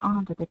even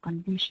under the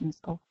conditions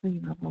of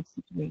favorable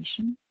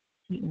situation,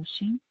 he or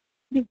she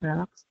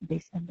develops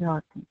this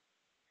ability.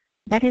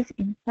 That is,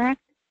 in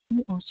fact,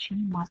 he or she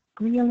must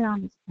clearly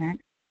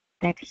understand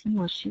that he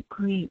or she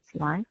creates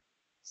life,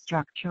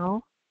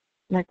 structural,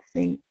 let's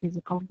say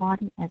physical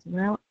body as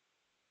well,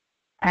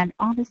 and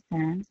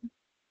understands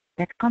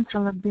that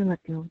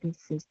controllability of this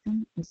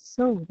system is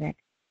so that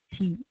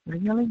he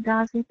really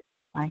does it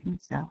by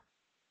himself.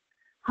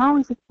 How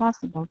is it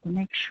possible to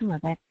make sure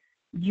that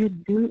you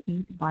do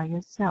it by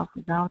yourself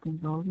without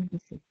involving the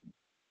system?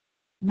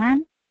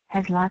 Man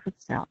has life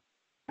itself,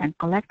 and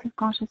collective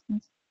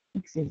consciousness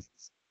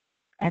exists.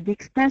 At the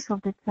expense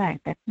of the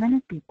fact that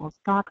many people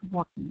start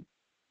working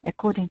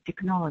according to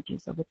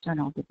technologies of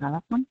eternal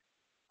development,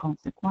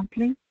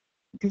 consequently,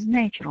 it is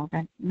natural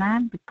that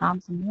man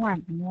becomes more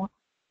and more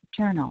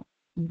eternal,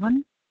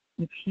 even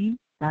if he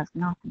does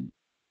nothing.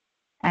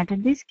 And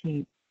in this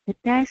case, the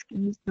task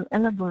is to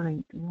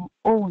elaborate your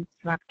own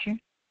structure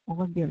of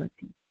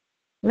ability.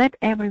 Let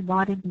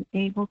everybody be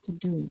able to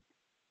do it,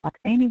 but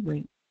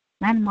anyway,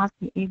 man must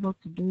be able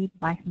to do it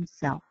by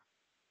himself.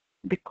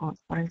 Because,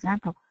 for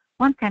example,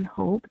 one can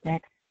hope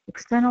that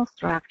external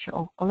structure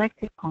of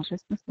collective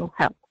consciousness will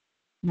help.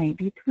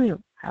 Maybe it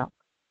will help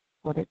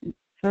for the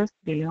first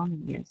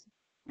billion years.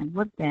 And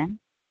what then?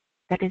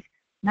 That is,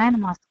 man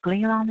must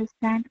clearly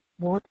understand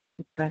what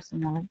it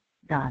personally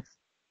does.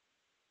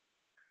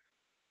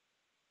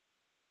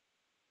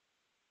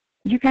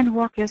 You can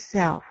work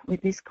yourself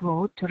with this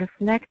quote to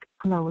reflect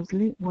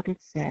closely what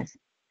it says.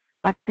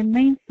 But the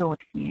main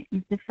thought here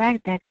is the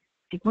fact that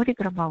Grigori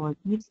Grabova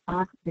gives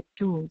us the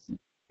tools,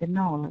 the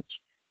knowledge,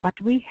 but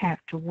we have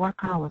to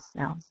work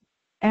ourselves.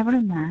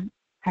 Every man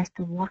has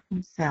to work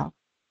himself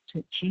to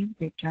achieve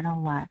the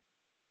eternal life.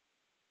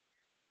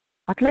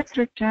 But let's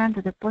return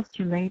to the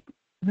postulate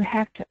we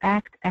have to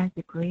act as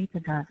the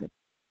Creator does it.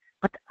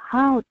 But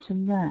how to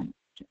learn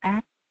to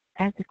act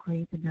as the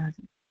Creator does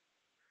it?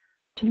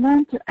 To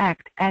learn to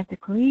act as the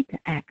Creator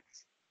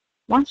acts,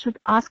 one should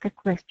ask a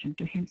question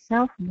to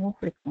himself more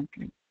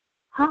frequently.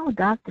 How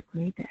does the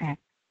Creator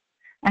act?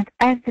 And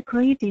as the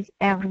Creator is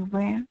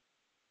everywhere,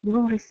 you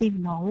will receive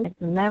knowledge at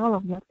the level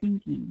of your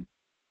thinking.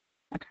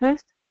 At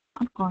first,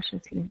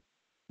 unconsciously,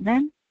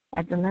 then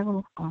at the level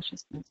of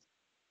consciousness.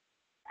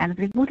 And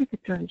Grigory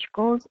Petrovich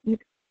calls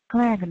it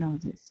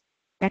clairgnosis.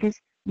 That is,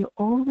 you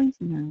always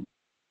know.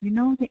 You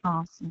know the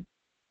answer.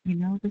 You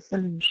know the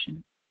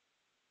solution.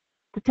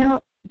 To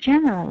tell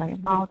generally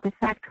about the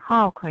fact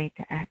how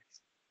Creator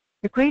acts,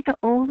 the Creator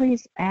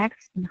always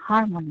acts in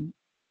harmony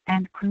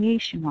and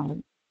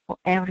creationally for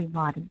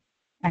everybody,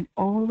 and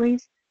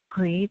always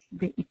creates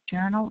the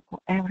eternal for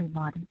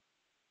everybody,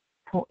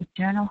 for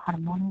eternal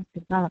harmonious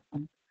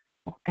development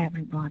of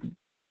everybody.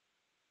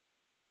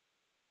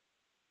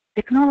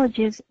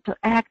 Technologies to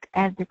act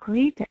as the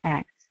Creator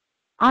acts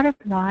are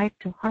applied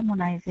to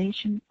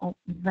harmonization of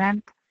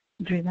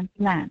event-driven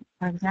plans,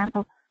 for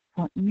example,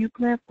 for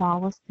nuclear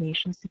power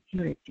station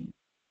security.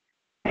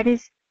 That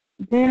is,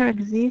 there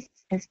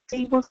exists a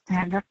stable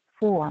standard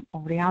form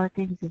of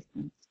reality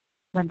existence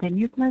when the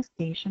nuclear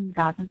station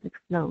doesn't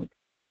explode.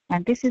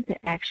 And this is the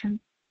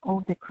action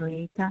of the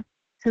creator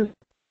too.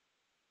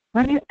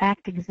 When you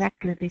act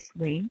exactly this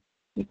way,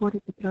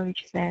 Grigori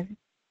Petrovich says,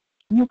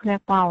 nuclear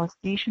power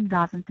station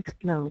doesn't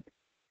explode,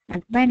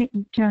 and many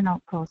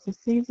internal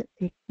processes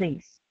take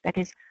place. That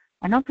is,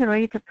 an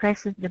operator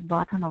presses the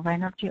button of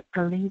energy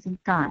release in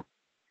time,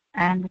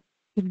 and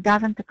it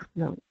doesn't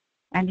explode,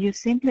 and you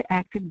simply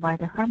acted by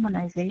the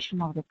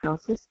harmonization of the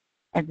process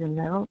at the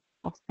level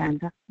of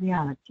standard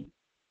reality.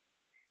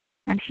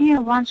 And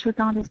here one should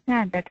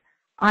understand that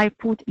I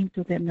put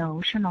into the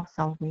notion of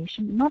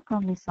salvation not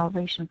only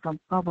salvation from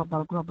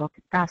probable global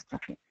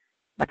catastrophe,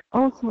 but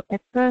also a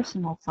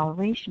personal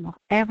salvation of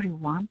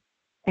everyone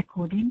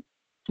according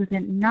to the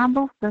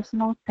number of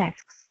personal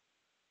tasks,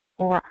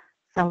 or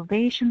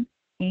salvation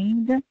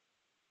aimed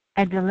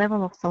at the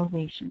level of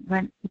salvation,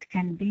 when it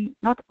can be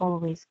not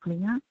always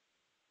clear.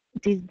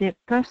 It is the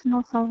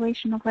personal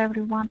salvation of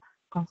everyone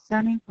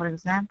concerning, for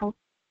example,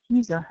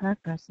 his or her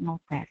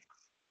personal tasks.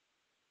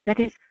 That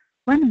is,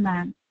 when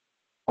man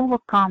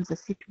overcomes a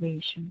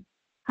situation,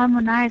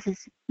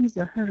 harmonizes his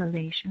or her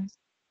relations,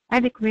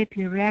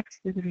 adequately reacts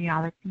to the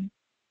reality,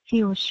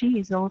 he or she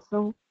is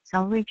also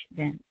salvaged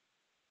then.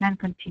 Man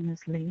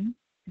continues living,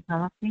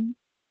 developing,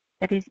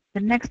 that is, the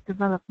next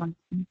development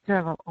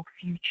interval of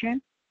future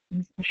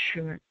is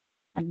assured,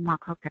 and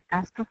macro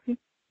catastrophe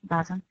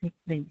doesn't take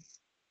place.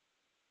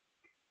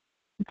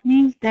 It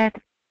means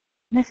that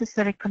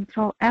necessary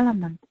control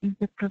element is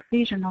the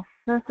provision of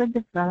further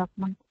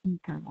development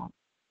interval.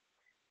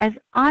 As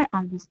I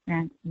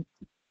understand it,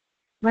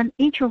 when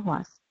each of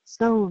us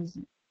solves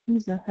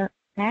his or her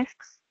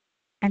tasks,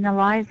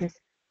 analyzes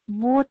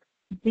what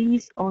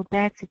this or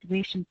that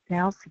situation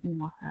tells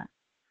him or her,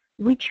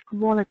 which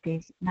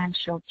qualities man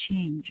shall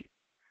change,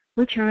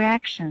 which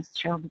reactions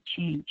shall be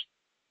changed,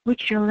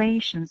 which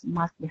relations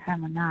must be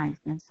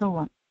harmonized, and so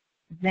on,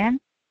 then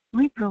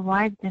we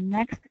provide the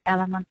next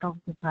element of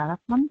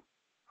development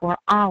for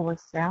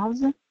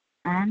ourselves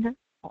and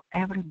for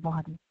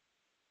everybody.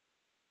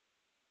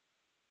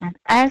 And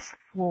as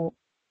far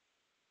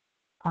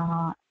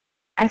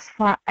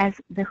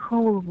as the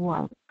whole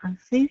world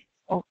consists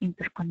of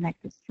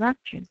interconnected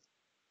structures,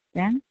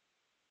 then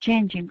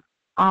changing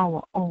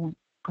our own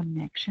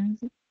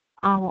connections,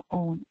 our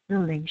own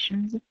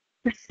relations,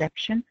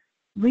 perception,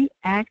 we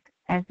act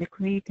as the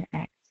Creator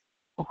acts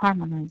for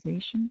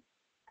harmonization,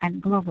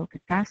 and global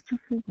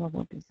catastrophe,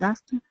 global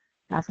disaster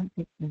doesn't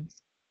take place.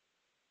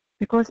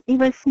 Because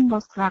if a single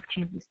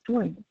structure is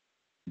destroyed,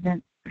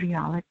 then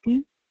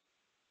reality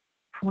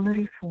fully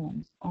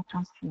reforms or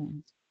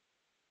transforms.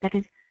 That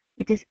is,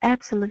 it is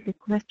absolutely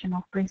a question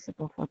of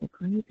principle for the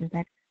Creator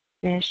that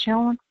there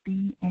shall not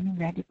be any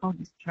radical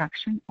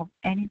destruction of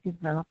any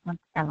development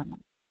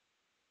element.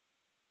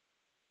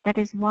 That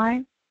is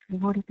why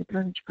Grigori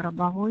Petrovich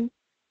Grabovoi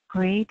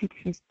created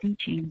his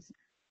teachings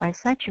by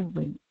such a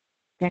way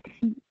that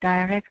he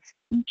directs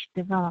each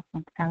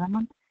development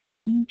element,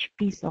 each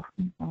piece of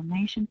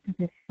information to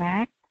the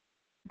fact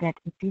that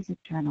it is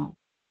eternal.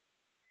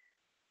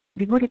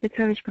 Grigori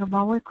Petrovich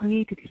Grabovoi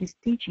created his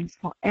teachings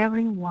for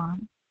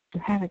everyone to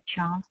have a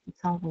chance to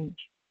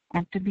salvage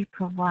and to be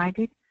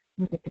provided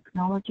with the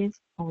technologies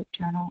of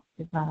eternal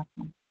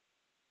development.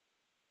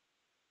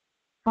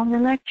 From the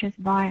lectures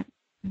by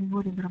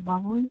Grigori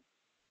Grabovoi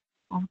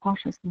on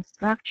consciousness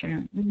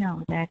structure, we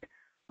know that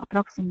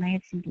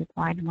approximate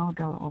simplified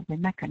model of the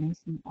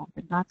mechanism of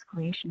the God's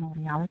creation of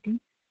reality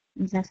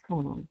is as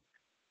follows: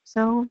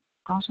 soul,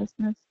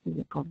 consciousness,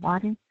 physical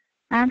body,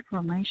 and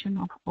formation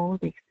of all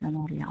the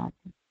external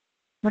reality.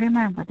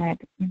 Remember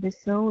that in the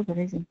soul there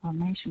is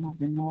information of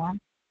the norm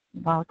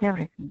about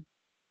everything,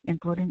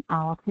 including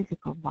our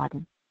physical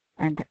body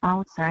and the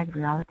outside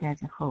reality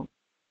as a whole,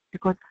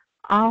 because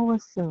our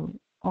soul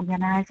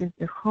organizes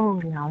the whole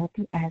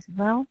reality as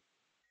well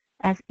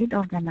as it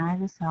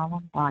organizes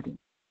our body.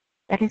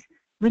 That is,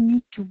 we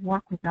need to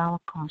work with our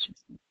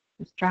consciousness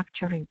to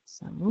structure it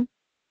so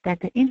that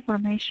the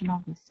information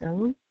of the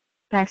soul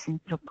passing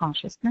through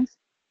consciousness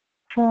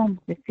forms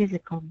the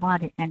physical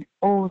body and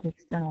all the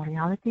external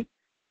reality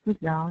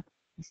without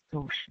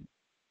distortion.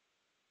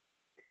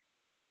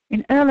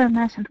 In earlier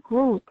mentioned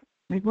quote,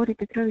 Grigori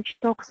Petrovich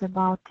talks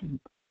about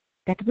it,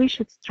 that we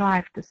should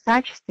strive to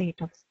such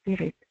state of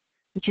spirit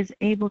which is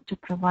able to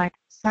provide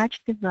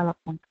such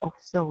development of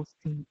soul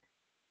state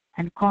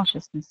and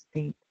consciousness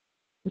state,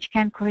 which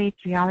can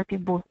create reality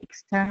both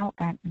external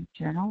and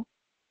internal,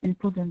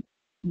 including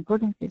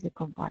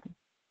physical body.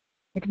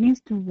 It means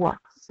to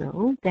work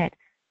so that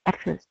at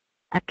first,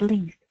 at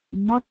least,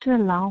 not to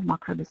allow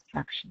macro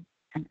destruction,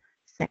 and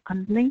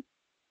secondly,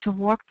 to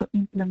work to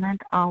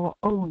implement our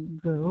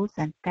own goals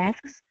and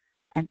tasks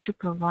and to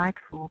provide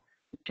for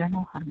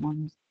eternal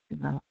harmonious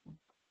development.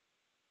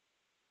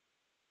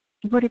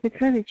 Grigori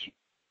Petrovich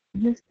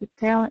used to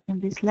tell in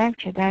this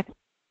lecture that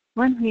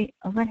when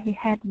he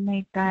had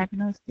made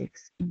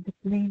diagnostics in the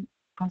plane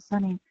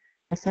concerning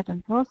a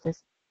certain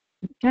process,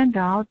 it turned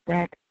out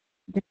that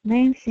the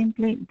plane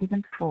simply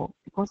didn't fall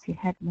because he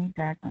had made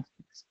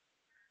diagnostics.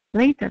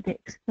 Later, the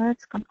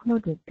experts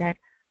concluded that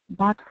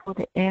but for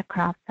the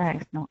aircraft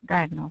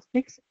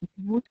diagnostics, it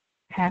would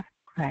have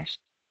crashed.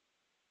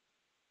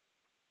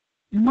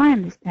 In my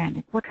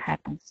understanding, what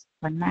happens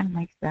when man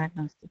makes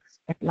diagnostics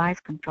applies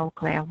control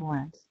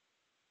clairvoyance.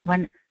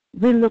 When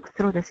we look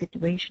through the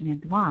situation in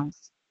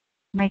advance,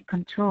 make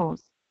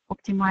controls,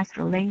 optimize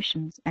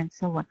relations, and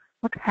so on,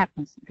 what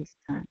happens this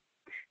time?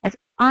 As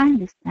I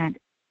understand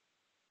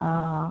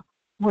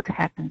what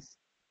happens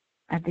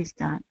at this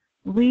time,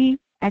 we,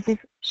 as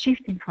if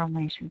shift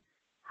information,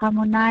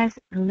 harmonize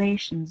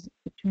relations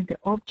between the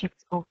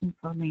objects of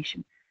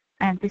information,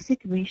 and the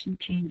situation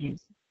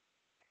changes.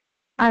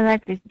 I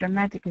like this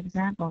dramatic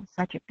example of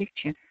such a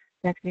picture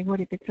that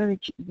Grigory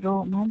Petrovich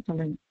drew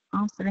mentally,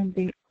 answering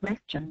the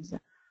questions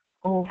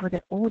of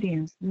the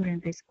audience during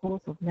this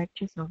course of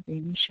lectures of the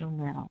initial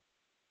level.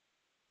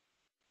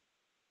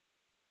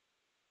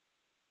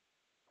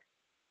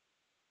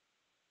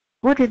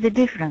 What is the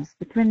difference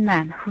between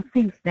man who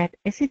thinks that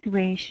a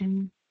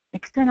situation,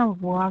 external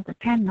world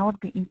cannot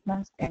be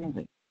influenced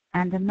anyway,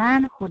 and the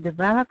man who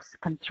develops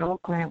control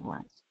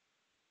clairvoyance?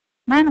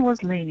 Man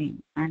was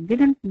living and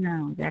didn't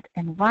know that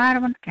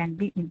environment can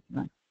be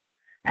influenced,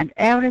 and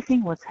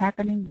everything was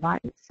happening by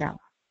itself.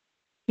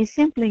 He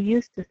simply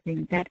used to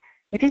think that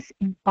it is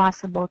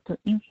impossible to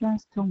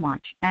influence too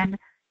much, and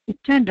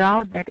it turned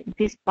out that it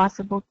is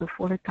possible to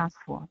fully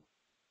transform.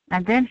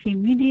 And then he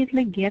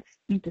immediately gets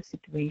into a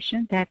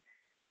situation that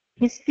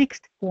his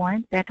fixed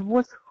point that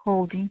was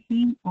holding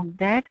him on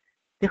that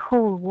the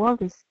whole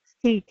world is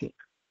static,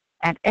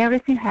 and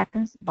everything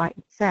happens by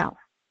itself.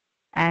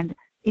 And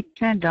it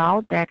turned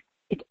out that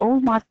it all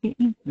must be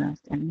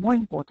influenced, and more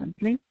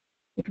importantly,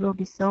 it will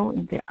be so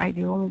in the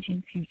ideology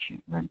in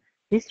future, when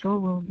this role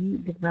will be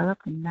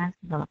developed in man's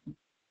development.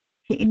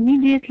 He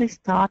immediately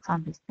starts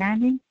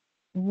understanding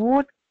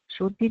what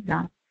should be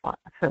done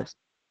first.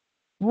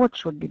 What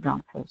should be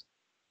done first?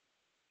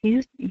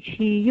 He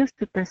used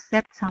to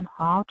perceive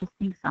somehow, to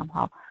think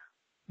somehow.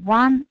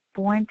 One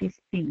point is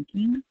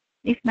thinking.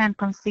 If man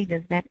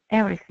considers that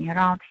everything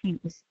around him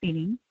is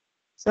spinning,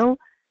 so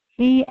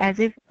he as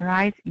if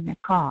rides in a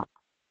cart.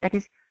 That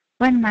is,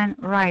 when man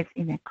rides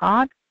in a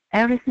cart,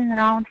 everything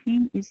around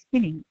him is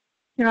spinning.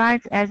 He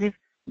rides as if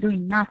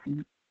doing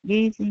nothing,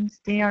 gazing,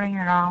 staring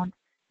around,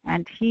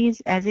 and he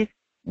is as if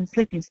in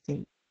sleeping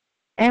state.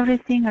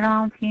 Everything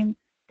around him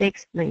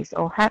takes place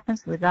or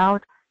happens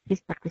without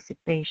his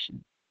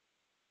participation.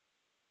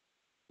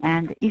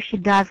 And if he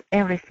does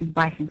everything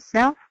by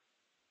himself,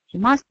 he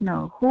must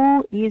know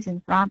who is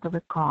in front of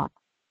the cart,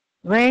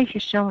 where he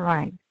shall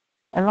ride,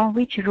 along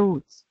which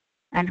routes,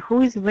 and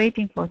who is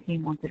waiting for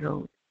him on the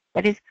road.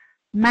 That is,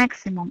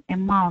 maximum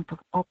amount of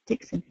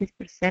optics in his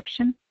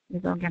perception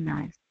is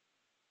organized.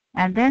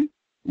 And then,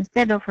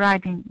 instead of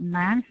riding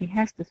man, he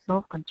has to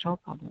solve control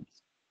problems.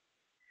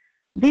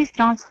 This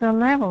transfer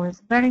level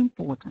is very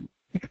important.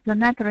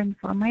 Explanatory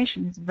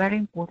information is very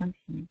important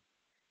here.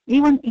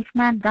 Even if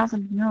man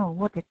doesn't know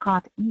what a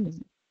cart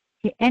is,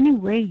 he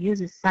anyway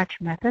uses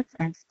such methods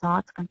and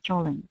starts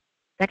controlling.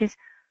 That is,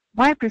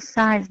 why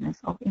preciseness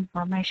of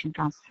information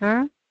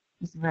transfer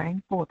is very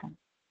important.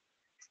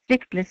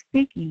 Strictly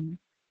speaking,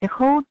 the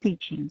whole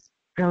teachings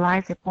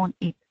relies upon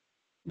it.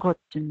 Got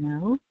to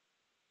know,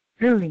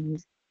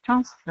 release,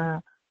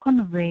 transfer,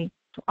 convey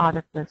to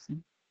other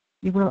person.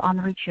 You will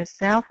enrich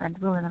yourself and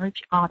will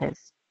enrich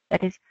others.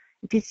 That is,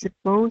 it is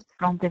supposed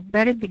from the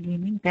very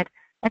beginning that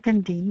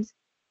attendees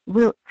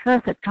will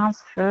further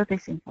transfer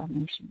this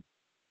information.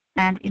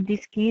 And in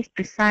this case,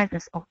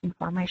 preciseness of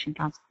information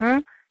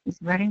transfer is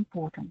very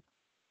important.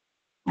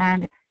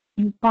 And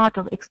in part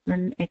of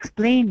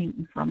explaining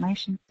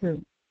information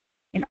too.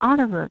 In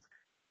other words,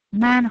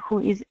 man who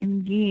is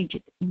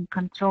engaged in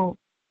control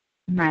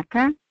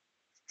matter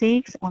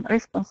takes on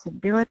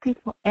responsibility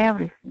for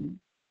everything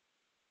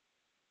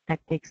that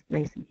takes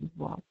place in his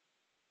world.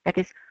 That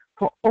is,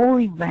 for all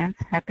events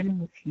happening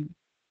with him,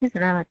 his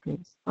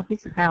relatives, for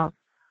his health,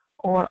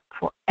 or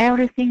for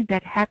everything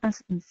that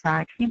happens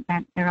inside him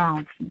and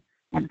around him.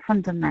 And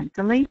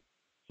fundamentally,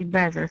 he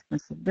bears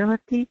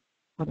responsibility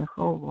for the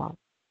whole world.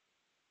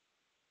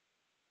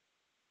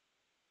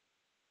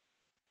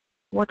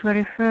 What we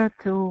refer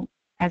to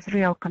as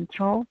real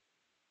control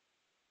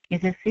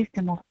is a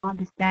system of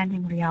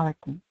understanding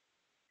reality.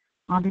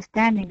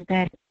 Understanding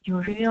that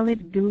you really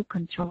do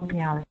control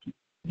reality.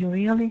 You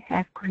really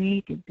have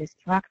created the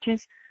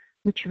structures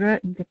which were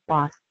in the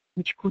past,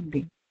 which could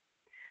be.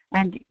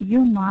 And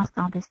you must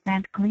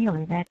understand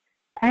clearly that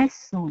as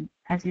soon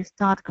as you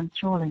start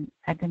controlling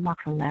at the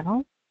macro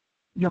level,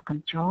 your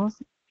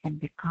controls can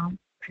become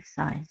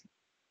precise.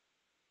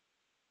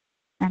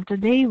 And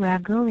today we are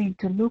going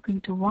to look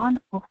into one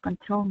of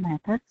control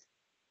methods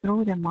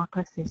through the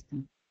macro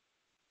system.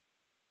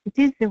 It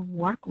is the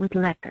work with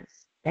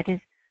letters. That is,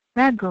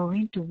 we are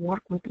going to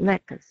work with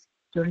letters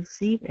to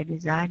receive a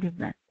desired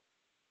event.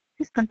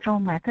 This control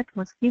method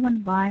was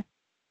given by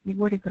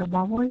Grigory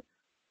Grobovoi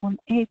on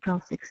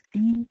April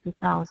 16,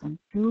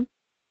 2002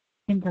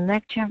 in the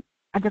lecture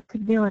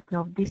Adaptability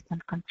of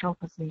Distant Control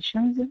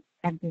Positions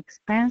at the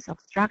Expense of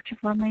Structure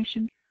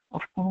Formation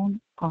of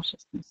own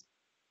consciousness.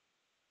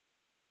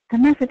 The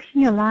method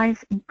here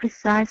lies in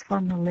precise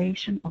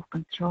formulation of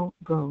control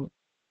goal.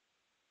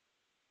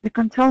 The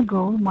control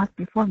goal must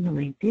be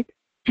formulated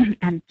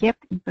and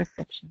kept in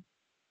perception.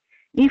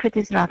 If it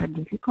is rather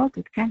difficult,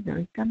 it can be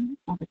written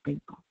on the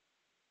paper.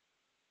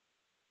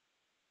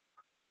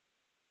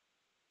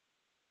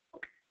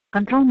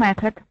 Control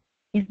method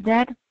is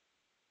that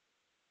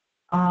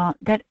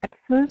at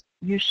first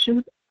you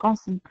should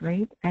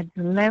concentrate at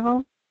the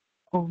level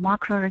of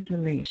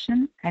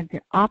macro-regulation at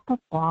the upper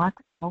part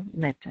of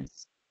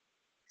letters.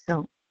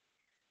 So,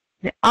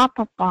 the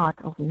upper part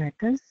of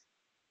letters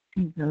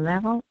is the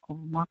level of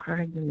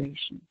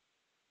macro-regulation.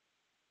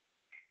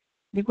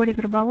 Grigorий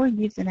Grabovoi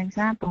gives an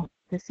example,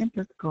 the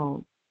simplest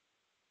goal.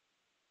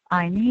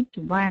 I need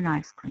to buy an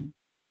ice cream.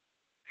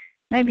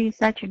 Maybe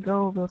such a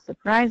goal will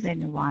surprise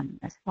anyone,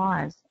 as far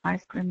as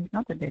ice cream is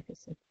not a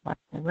deficit, but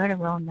a very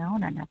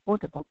well-known and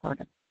affordable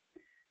product.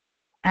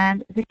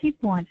 And the key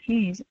point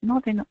here is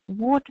not in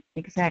what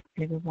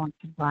exactly we want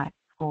to buy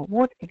or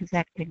what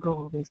exactly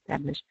goal we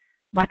establish,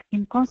 but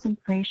in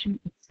concentration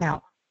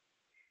itself.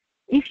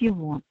 If you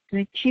want to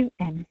achieve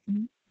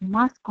anything, you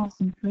must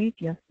concentrate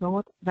your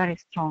thought very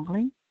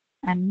strongly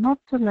and not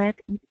to let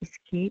it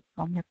escape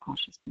from your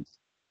consciousness.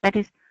 That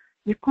is,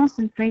 you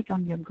concentrate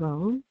on your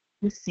goal,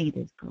 you see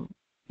this goal.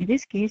 In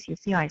this case, you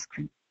see ice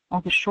cream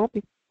on the shop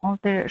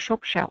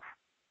shelf,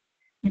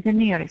 in the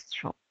nearest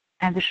shop,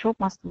 and the shop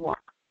must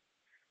work.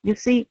 You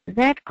see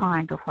that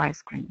kind of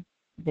ice cream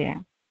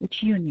there,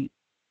 which you need.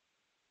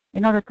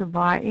 In order to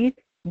buy it,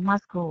 you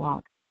must go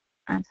out,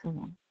 and so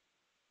on.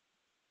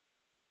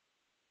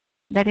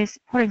 That is,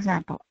 for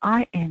example,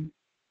 I am.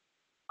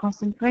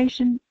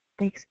 Concentration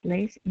takes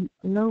place in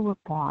lower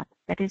part.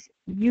 That is,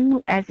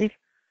 you as if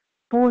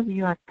pause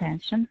your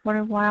attention for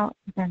a while,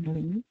 then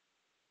leave,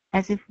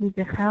 as if with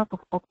the help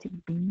of optic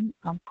beam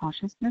from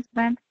consciousness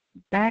bend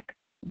back,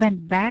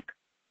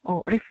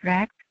 or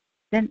refract,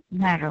 then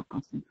narrow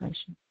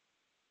concentration.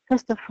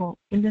 First of all,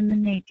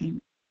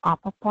 illuminating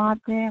upper part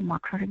there,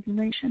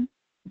 macro-regulation,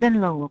 then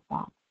lower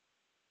part,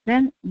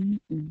 then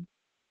in.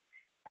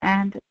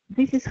 And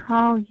this is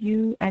how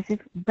you, as if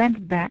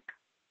bent back,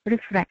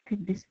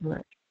 refracted this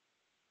word.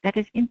 That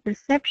is, in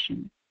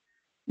perception,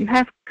 you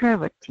have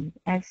curvature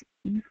as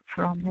if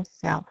from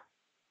yourself.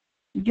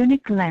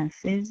 Unique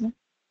lenses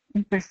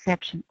in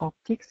perception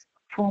optics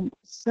form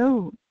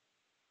so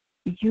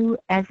you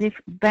as if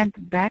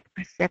bent back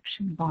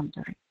perception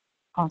boundary.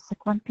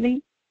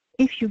 Consequently,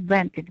 if you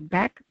bend it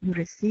back, you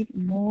receive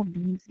more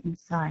beams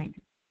inside,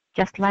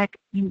 just like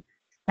in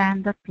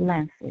standard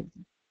lenses.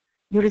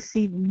 You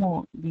receive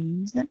more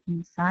beams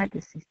inside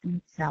the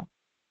system itself,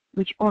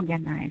 which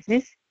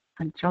organizes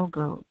control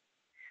goal.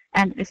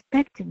 And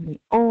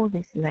respectively, all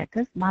these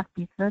letters must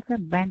be further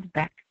bent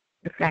back,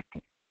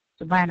 refracted,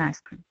 to buy an ice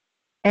cream.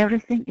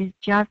 Everything is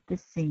just the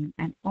same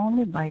and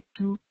only by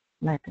two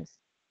letters.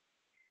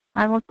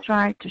 I will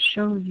try to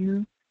show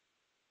you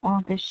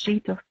on the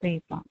sheet of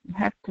paper. You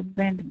have to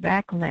bend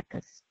back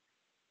letters.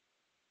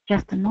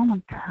 Just a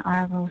moment,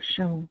 I will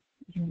show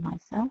you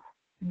myself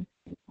with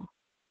paper.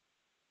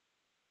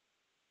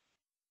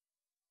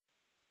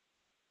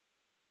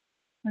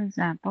 For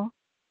example,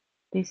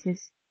 this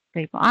is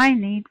paper. I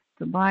need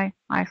to buy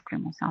ice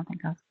cream or something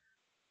else.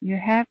 You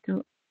have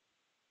to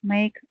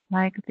make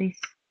like this.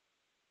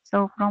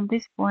 So from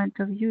this point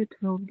of view, it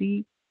will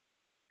be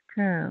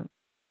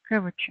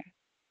curvature.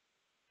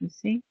 You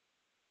see?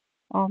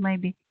 Or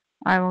maybe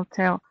I will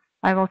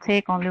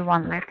take only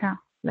one letter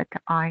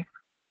I.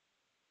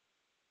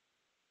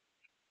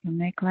 You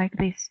make like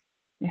this.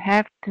 You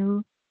have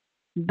to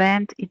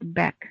bend it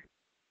back.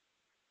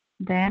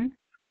 Then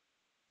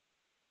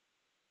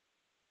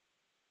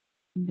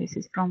this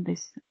is from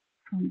this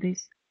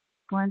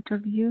point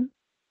of view,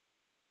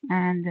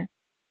 and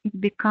it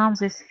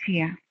becomes a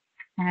sphere,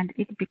 and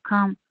it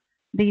become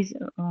these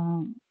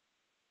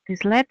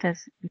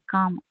letters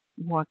become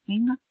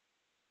working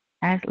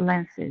as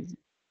lenses.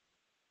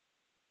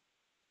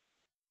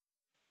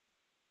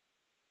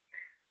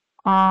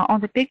 On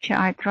the picture,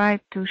 I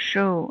tried to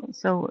show,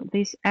 so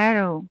this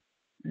arrow,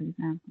 for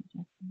example,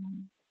 just a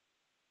moment.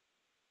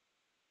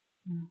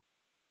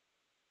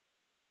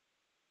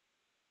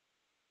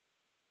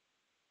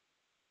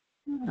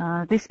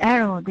 This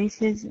arrow,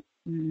 this is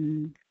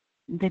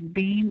the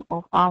beam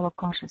of our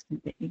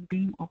consciousness, the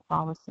beam of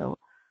our soul.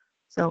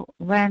 So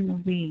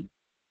when we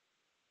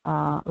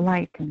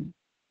lighten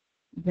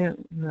the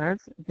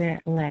words, the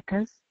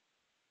letters,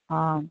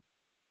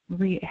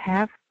 we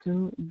have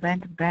to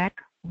bend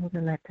back all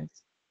the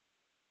letters.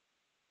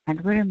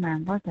 And we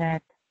remember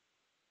that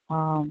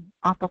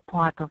upper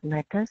part of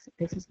letters,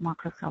 this is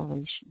macro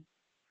salvation.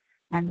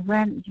 And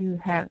when you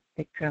have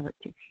the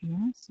curvature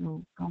here,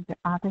 so from the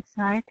other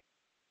side,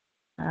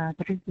 there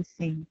is the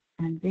same,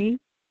 and they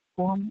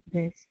form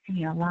the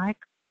sphere like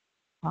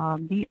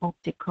the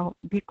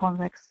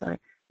convex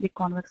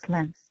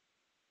lens.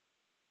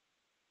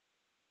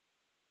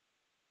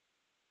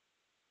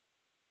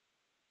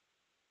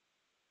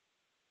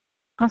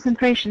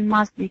 Concentration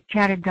must be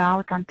carried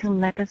out until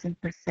letters in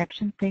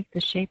perception take the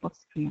shape of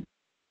sphere.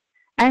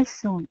 As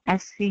soon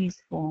as sphere is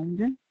formed,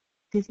 it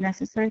is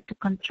necessary to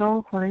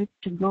control for it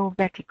to go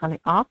vertically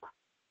up,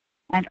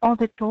 and on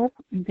the top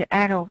in the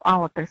area of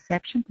our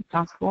perception to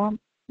transform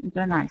into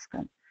an ice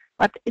cream.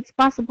 But it's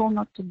possible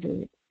not to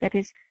do it. That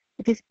is,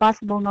 it is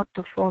possible not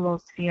to follow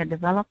sphere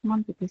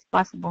development. It is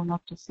possible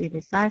not to see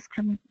this ice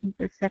cream in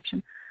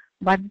perception.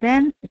 But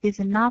then it is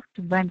enough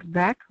to bend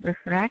back,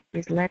 refract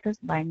these letters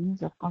by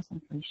means of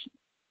concentration.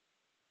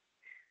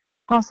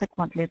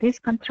 Consequently, this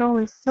control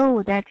is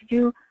so that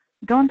you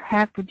don't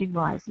have to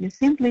devise. You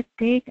simply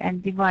take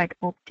and divide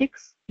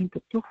optics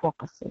into two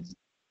focuses.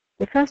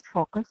 The first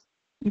focus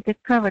is a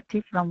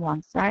cavity from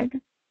one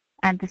side,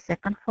 and the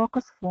second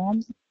focus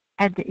forms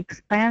at the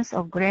expense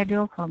of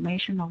gradual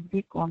formation of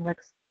the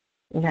convex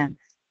lens.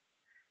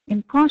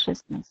 In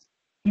consciousness,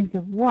 in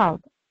the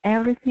world,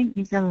 everything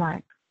is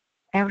alike.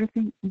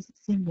 Everything is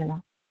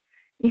singular.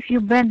 If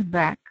you bend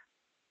back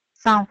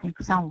something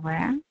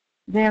somewhere,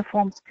 there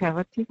forms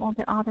cavity on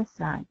the other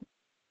side,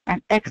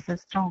 and extra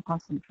strong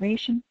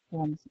concentration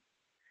forms,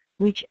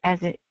 which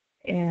as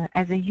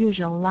a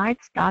usual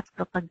light starts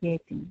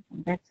propagating,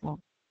 and that's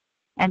all.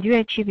 And you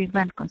achieve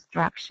event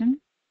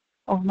construction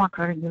of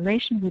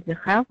macroregulation with the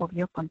help of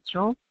your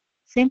control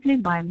simply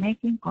by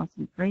making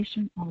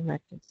concentration on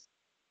letters.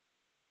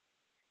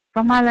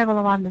 From my level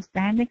of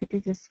understanding, it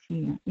is a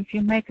sphere. If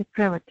you make a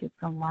cavity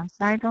from one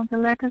side of the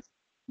letters,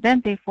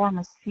 then they form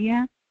a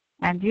sphere,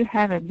 and you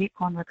have a big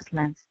convex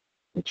lens,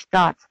 which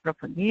starts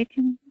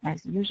propagating,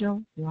 as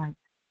usual, light.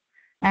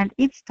 And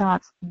it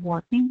starts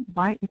working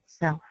by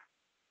itself.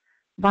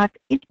 But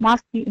it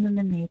must be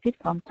illuminated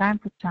from time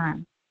to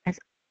time,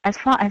 as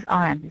far as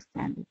I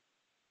understand it.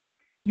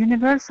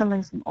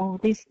 Universalism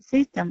of this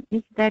system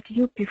is that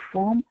you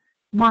perform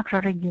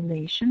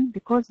macro-regulation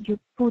because you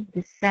put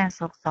the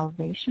sense of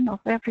salvation of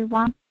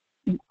everyone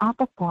in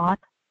upper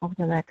part of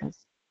the letters.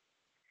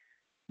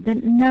 The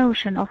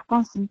notion of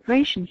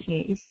concentration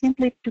here is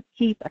simply to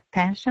keep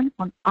attention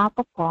on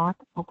upper part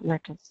of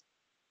letters.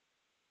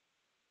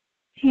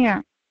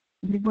 Here,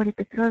 Grigory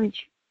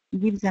Petrovich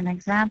gives an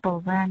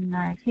example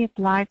when he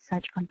applied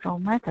such control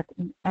method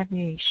in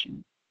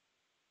aviation.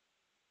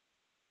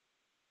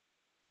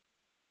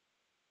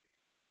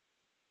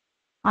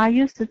 I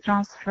used to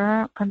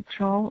transfer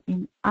control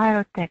in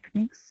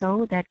aerotechnics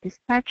so that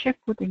dispatcher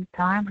could in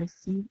time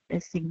receive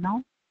a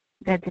signal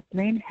that the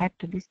plane had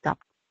to be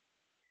stopped.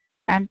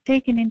 And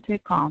taking into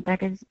account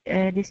that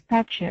a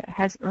dispatcher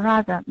has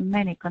rather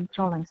many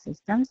controlling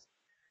systems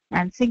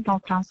and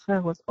signal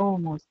transfer was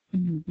almost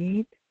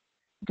immediate,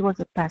 it was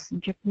a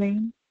passenger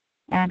plane,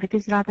 and it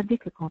is rather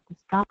difficult to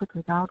stop it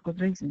without good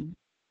reason.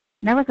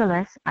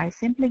 Nevertheless, I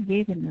simply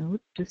gave a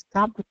note to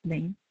stop the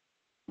plane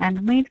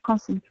and made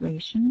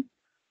concentration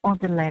on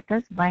the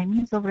letters by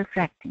means of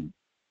refracting.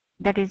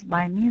 That is,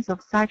 by means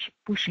of such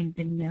pushing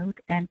the note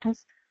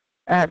enters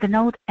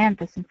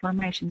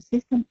information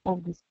system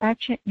of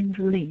dispatcher in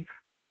relief.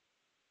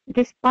 It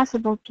is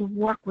possible to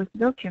work with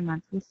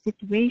documents with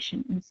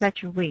situation in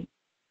such a way.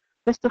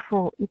 First of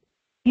all, it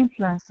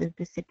influences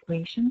the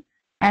situation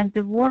and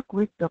the work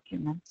with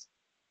documents.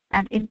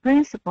 And in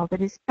principle, the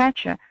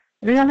dispatcher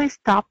really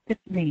stopped the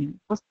plane,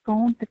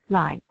 postponed the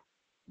flight.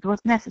 It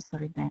was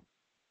necessary then.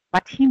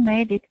 But he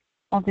made it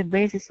on the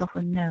basis of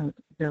a note,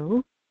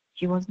 though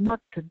he was not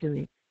to do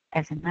it,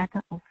 as a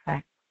matter of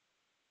fact.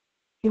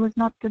 He was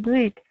not to do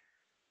it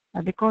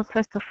because,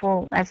 first of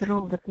all, as a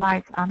rule, the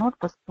flights are not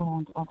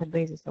postponed on the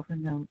basis of a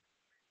note.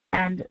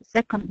 And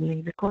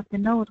secondly, because the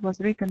note was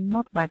written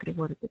not by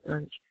Grigory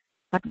Petrovich,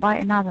 but by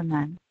another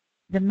man,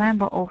 the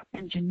member of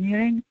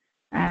engineering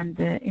and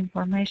the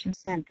information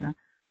center,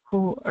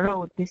 who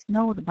wrote this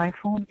note by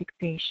phone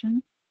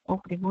dictation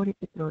of Grigory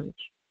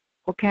Petrovich,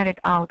 who carried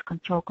out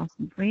control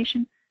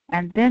concentration,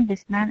 and then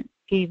this man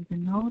gave the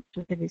note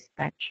to the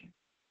dispatcher.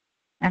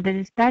 And the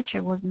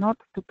dispatcher was not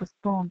to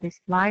postpone this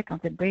flight on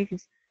the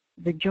basis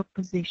of the job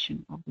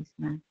position of this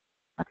man,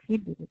 but he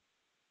did it.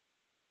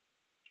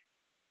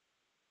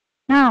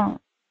 Now,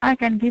 I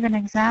can give an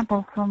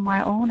example from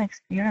my own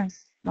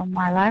experience from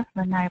my life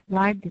when I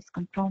applied this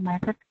control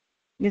method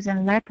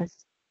using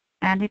letters,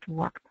 and it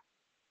worked.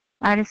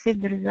 I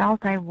received the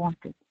result I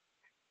wanted.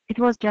 It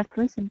was just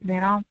recently,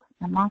 around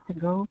a month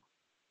ago.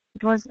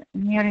 It was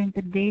nearing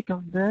the date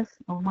of birth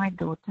of my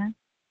daughter.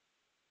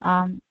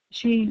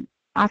 She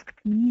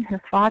asked me,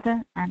 her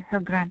father, and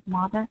her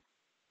grandmother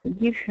to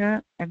give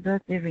her a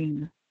birthday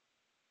ring.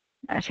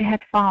 She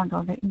had found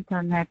on the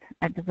internet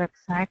at the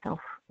website of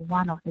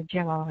one of the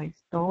jewelry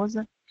stores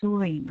 2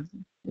 rings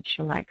which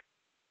she liked,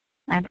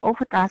 and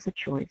offered us a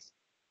choice.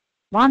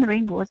 One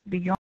ring was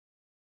beyond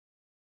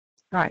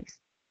price.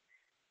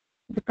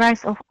 The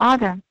price of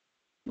other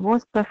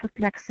was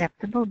perfectly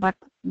acceptable, but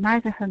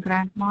neither her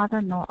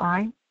grandmother nor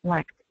I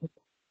liked it.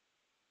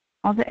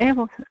 On the eve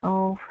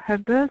of her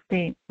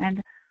birthday,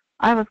 and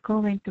I was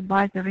going to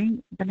buy the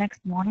ring the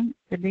next morning,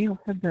 the day of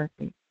her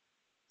birthday.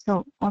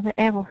 So, on the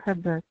eve of her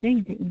birthday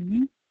in the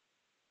evening,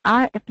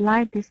 I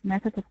applied this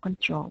method of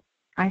control.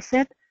 I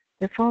set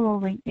the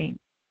following aim.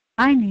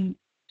 I need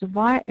to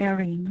buy a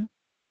ring,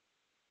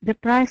 the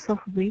price of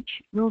which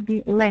will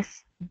be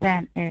less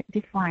than a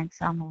defined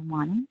sum of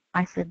money.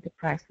 I said the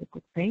price we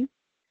could pay,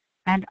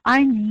 and I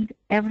need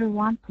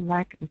everyone to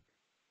like it.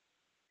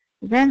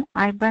 Then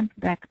I bent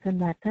back the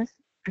letters,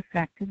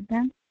 refracted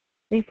them.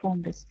 They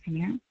formed a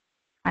sphere.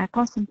 I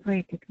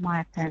concentrated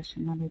my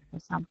attention on it for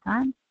some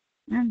time,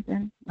 and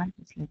then went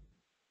to sleep.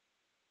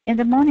 In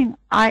the morning,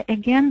 I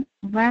again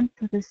went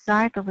to the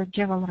site of a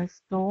jewelry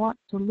store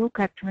to look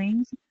at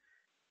rings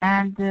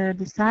and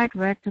decide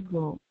where to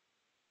go.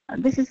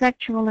 This is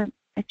actually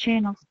a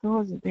chain of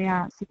stores. They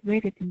are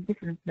situated in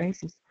different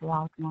places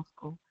throughout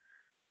Moscow.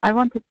 I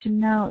wanted to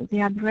know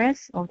the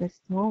address of the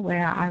store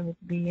where I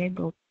would be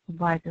able to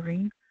buy the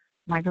ring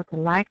my daughter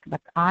liked,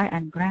 but I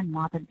and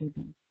grandmother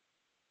didn't.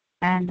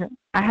 And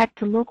I had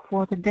to look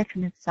for the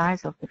definite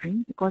size of the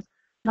ring because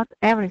not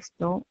every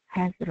store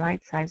has the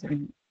right size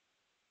ring.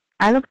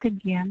 I looked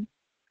again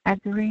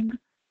at the ring,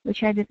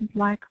 which I didn't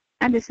like,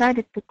 and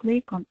decided to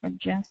click on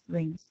adjust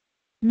rings.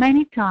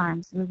 Many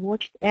times we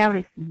watched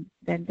everything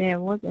that there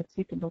was at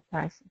suitable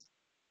prices,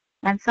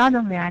 and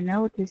suddenly I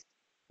noticed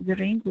the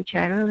ring which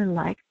I really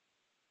liked,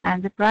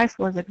 and the price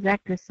was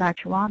exactly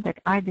such one that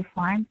I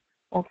defined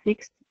or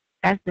fixed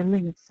as the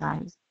limit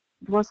size.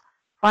 It was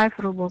 5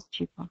 rubles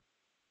cheaper.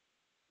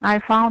 I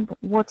found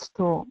what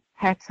store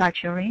had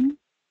such a ring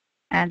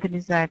and the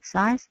desired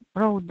size,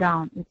 wrote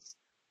down its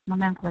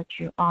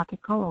nomenclature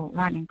article or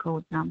running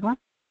code number,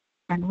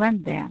 and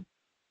went there.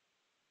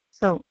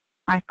 So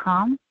I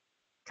come,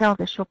 tell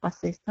the shop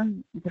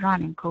assistant the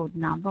running code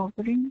number of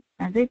the ring,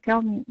 and they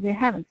tell me they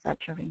haven't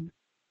such a ring.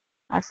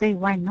 I say,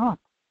 why not?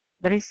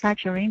 There is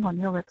such a ring on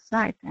your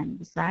website, and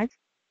besides,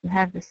 you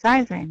have the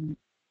size I need.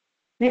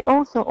 They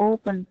also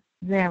opened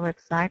their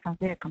website on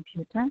their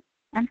computer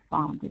and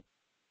found it,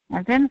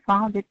 and then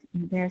found it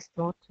in their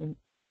store too.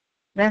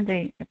 Then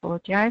they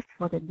apologized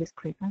for the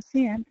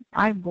discrepancy, and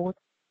I bought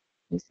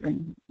this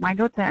ring. My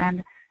daughter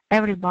and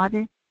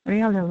everybody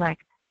really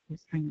liked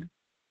this ring.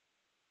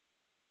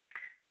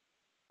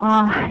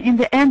 In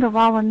the end of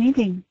our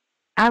meeting,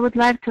 I would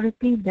like to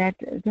repeat that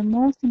the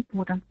most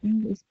important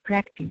thing is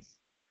practice.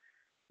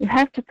 You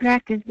have to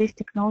practice these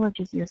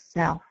technologies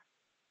yourself.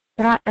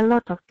 There are a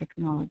lot of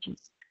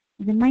technologies.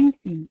 The main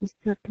thing is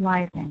to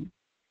apply them.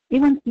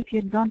 Even if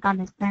you don't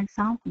understand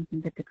something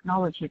in the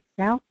technology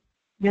itself,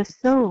 your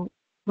soul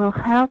will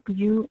help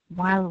you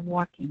while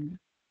working.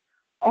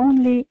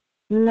 Only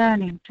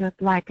learning to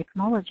apply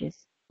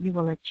technologies, you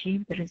will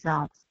achieve the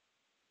results.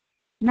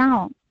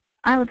 Now,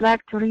 I would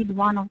like to read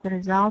one of the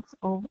results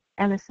of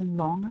Alison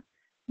Long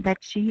that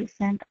she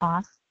sent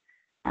us.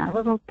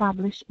 We will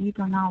publish it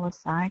on our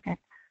site. And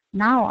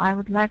now I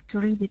would like to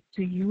read it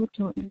to you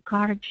to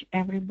encourage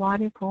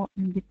everybody for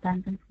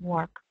independent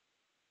work.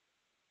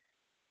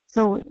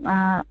 So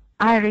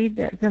I read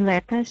the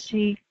letter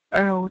she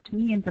wrote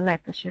me. In the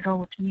letter she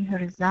wrote me her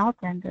result,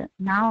 and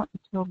now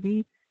it will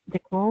be the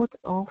quote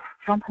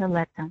from her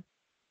letter.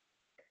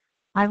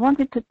 I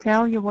wanted to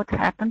tell you what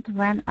happened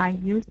when I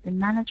used the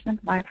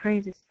management by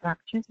phrases,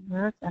 structures,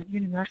 words, and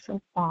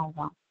universal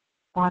power,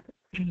 part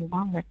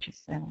 3.1, lecture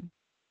 7.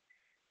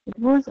 It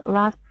was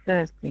last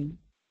Thursday.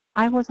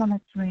 I was on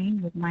a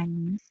train with my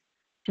niece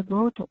to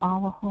go to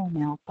our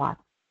homeopath.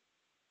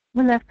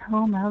 We left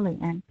home early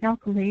and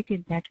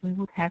calculated that we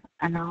would have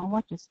an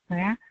hour to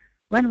spare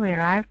when we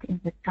arrived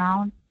in the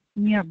town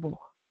near Buch,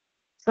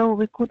 so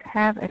we could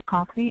have a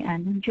coffee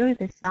and enjoy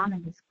the sun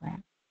in the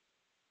square.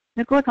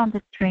 We got on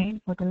the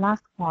train for the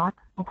last part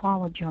of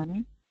our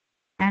journey,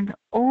 and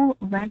all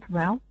went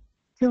well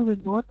till we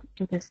got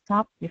to the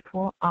stop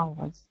before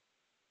ours.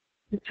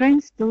 The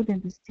train stood in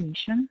the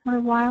station for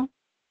a while,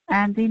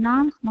 and the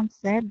announcement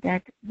said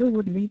that we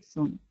would leave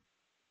soon.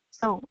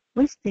 So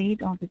we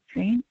stayed on the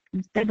train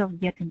instead of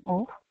getting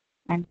off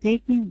and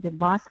taking the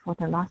bus for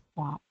the last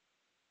part.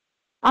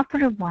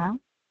 After a while,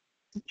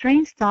 the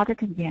train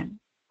started again,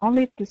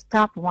 only to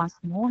stop once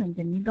more in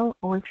the middle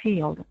of a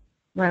field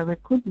where we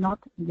could not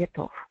get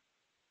off.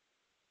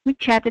 We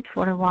chatted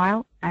for a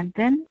while, and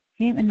then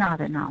came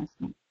another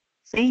announcement,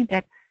 saying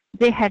that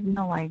they had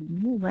no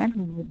idea when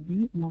we would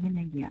be moving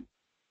again.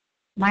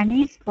 My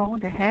niece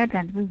phoned ahead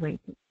and we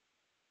waited.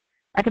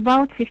 At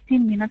about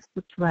 15 minutes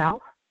to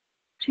 12,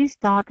 she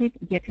started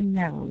getting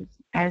nervous,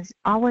 as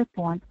our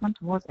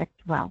appointment was at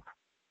 12.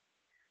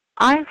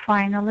 I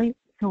finally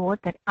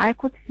thought that I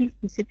could fix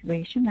the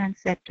situation and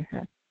said to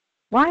her,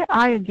 "Why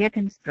are you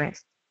getting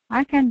stressed?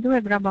 I can do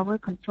a grab-away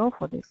control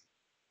for this."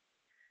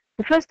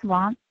 The first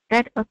one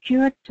that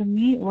occurred to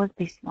me was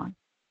this one.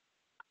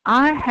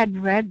 I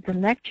had read the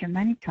lecture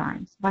many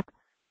times, but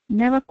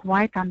never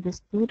quite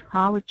understood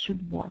how it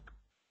should work.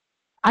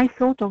 I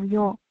thought of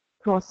your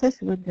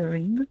process with the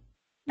ring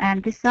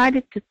and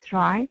decided to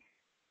try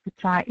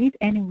it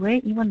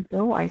anyway, even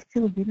though I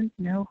still didn't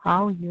know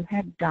how you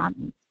had done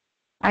it.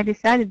 I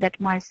decided that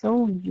my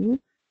soul knew,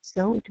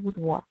 so it would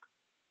work.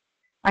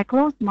 I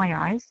closed my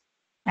eyes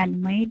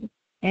and made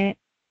a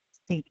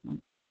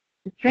statement.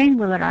 The train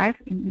will arrive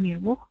in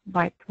Mirbuch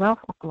by 12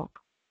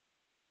 o'clock.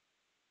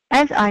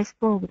 As I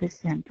spoke this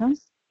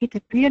sentence, it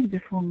appeared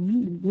before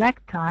me in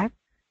black type,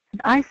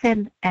 and I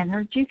sent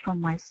energy from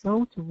my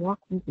soul to work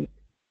with it.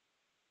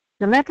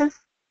 The letters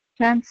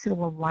turned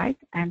silver white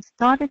and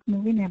started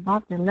moving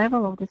above the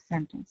level of the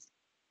sentence.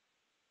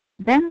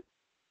 Then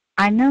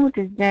I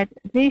noticed that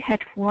they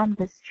had formed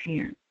a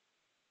sphere.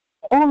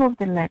 All of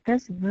the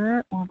letters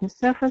were on the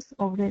surface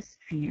of the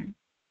sphere,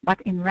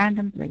 but in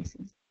random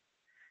places.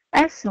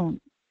 As soon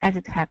as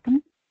it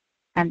happened,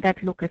 and that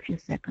took a few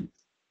seconds,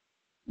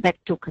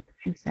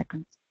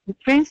 the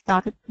train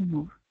started to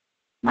move.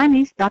 My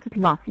niece started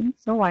laughing,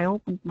 so I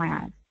opened my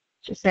eyes.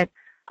 She said,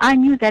 "I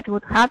knew that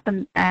would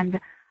happen, and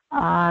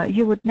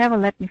you would never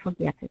let me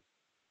forget it."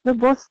 We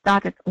both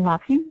started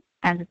laughing,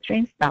 and the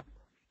train stopped.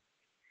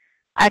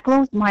 I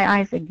closed my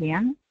eyes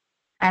again,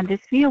 and the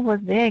sphere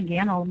was there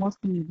again almost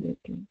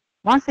immediately.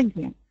 Once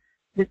again,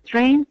 the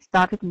train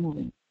started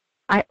moving.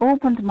 I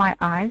opened my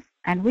eyes,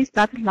 and we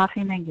started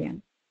laughing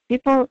again.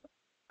 People,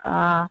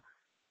 uh,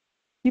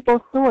 people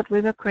thought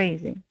we were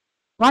crazy.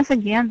 Once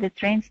again, the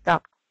train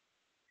stopped.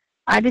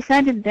 I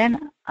decided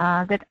then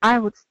that I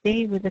would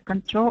stay with the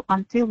control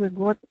until we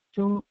got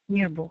to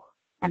Mirbuch,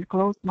 and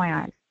closed my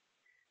eyes.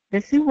 The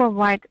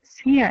silver-white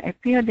sphere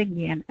appeared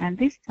again, and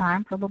this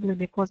time, probably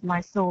because my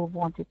soul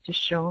wanted to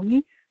show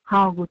me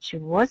how good she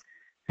was,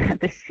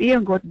 the sphere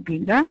got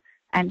bigger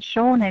and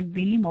shone a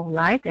beam of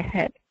light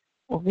ahead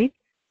of it,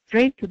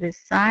 straight to the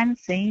sign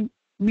saying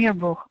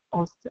Mirbuch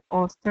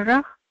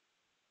Osterach,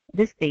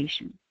 the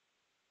station.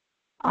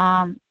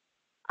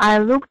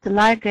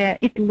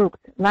 It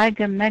looked like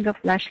a mega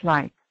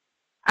flashlight.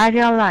 I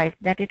realized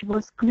that it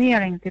was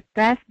clearing the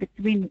path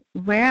between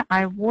where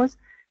I was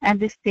and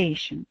the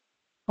station.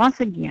 Once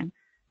again,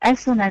 as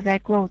soon as I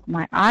closed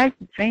my eyes,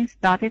 the train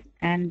started,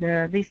 and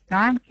this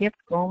time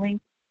kept going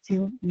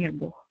till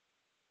Mirbuch.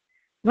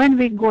 When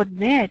we got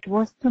there, it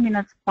was 2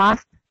 minutes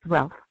past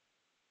 12.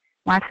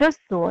 My first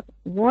thought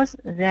was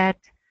that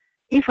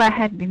if I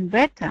had been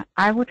better,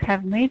 I would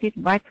have made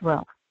it by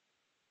 12.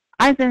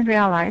 I then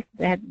realized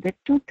that the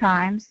 2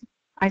 times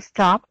I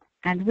stopped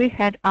and we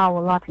had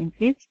our laughing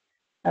fits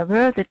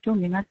were the 2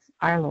 minutes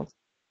I lost.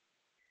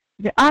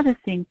 The other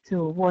thing,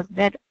 too, was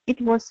that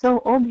it was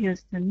so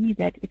obvious to me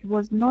that it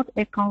was not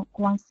a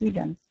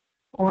coincidence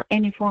or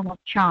any form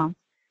of chance,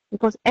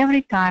 because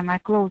every time I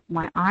closed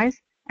my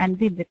eyes and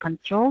did the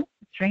control,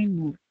 the train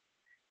moved.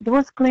 It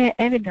was clear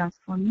evidence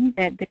for me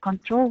that the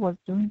control was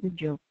doing the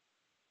job.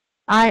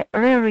 I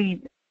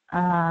reread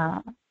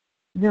the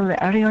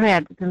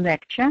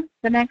lecture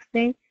the next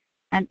day,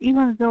 and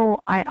even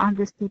though I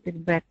understood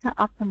it better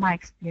after my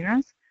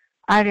experience,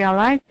 I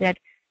realized that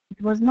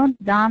it was not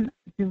done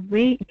the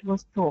way it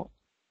was taught.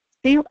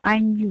 Still, I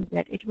knew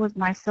that it was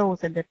my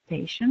soul's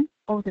adaptation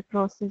of the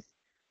process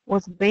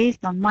was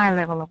based on my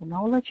level of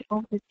knowledge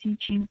of the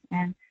teachings,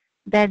 and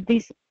that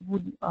this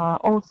would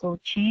also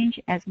change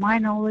as my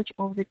knowledge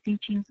of the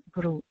teachings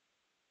grew.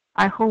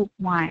 I hope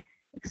my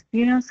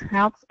experience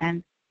helps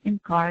and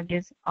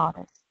encourages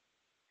others.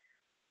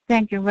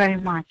 Thank you very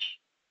much,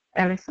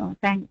 Alison.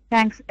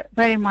 Thanks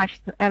very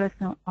much to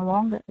Alison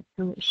Along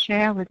to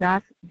share with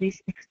us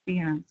this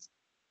experience.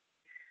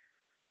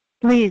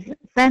 Please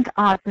send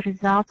us the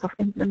results of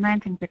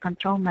implementing the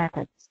control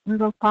methods. We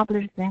will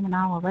publish them on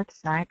our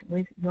website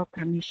with your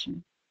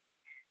permission.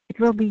 It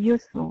will be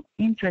useful,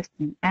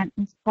 interesting, and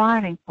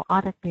inspiring for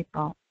other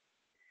people.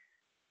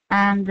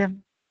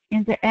 And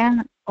in the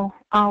end of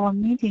our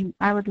meeting,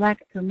 I would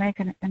like to make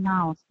an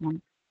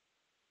announcement.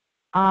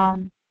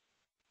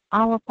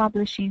 Our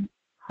publishing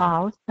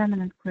house,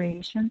 Permanent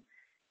Creation,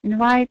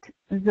 invite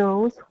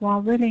those who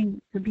are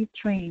willing to be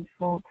trained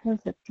for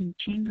further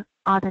teaching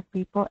other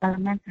people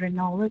elementary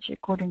knowledge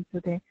according to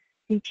the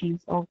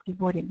teachings of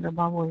Grigori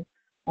Grabovoi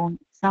on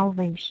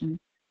salvation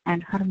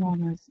and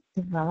harmonious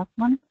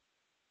development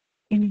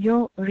in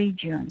your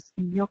regions,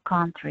 in your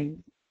countries.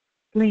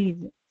 Please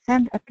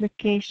send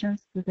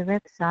applications to the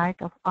website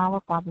of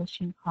our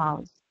publishing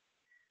house.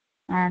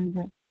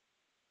 And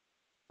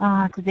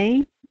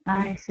today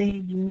I say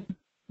you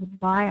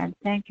goodbye and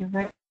thank you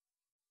very much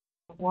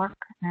for your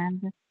work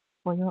and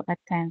for your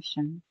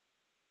attention.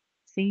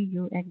 See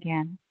you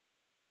again.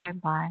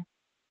 Bye-bye.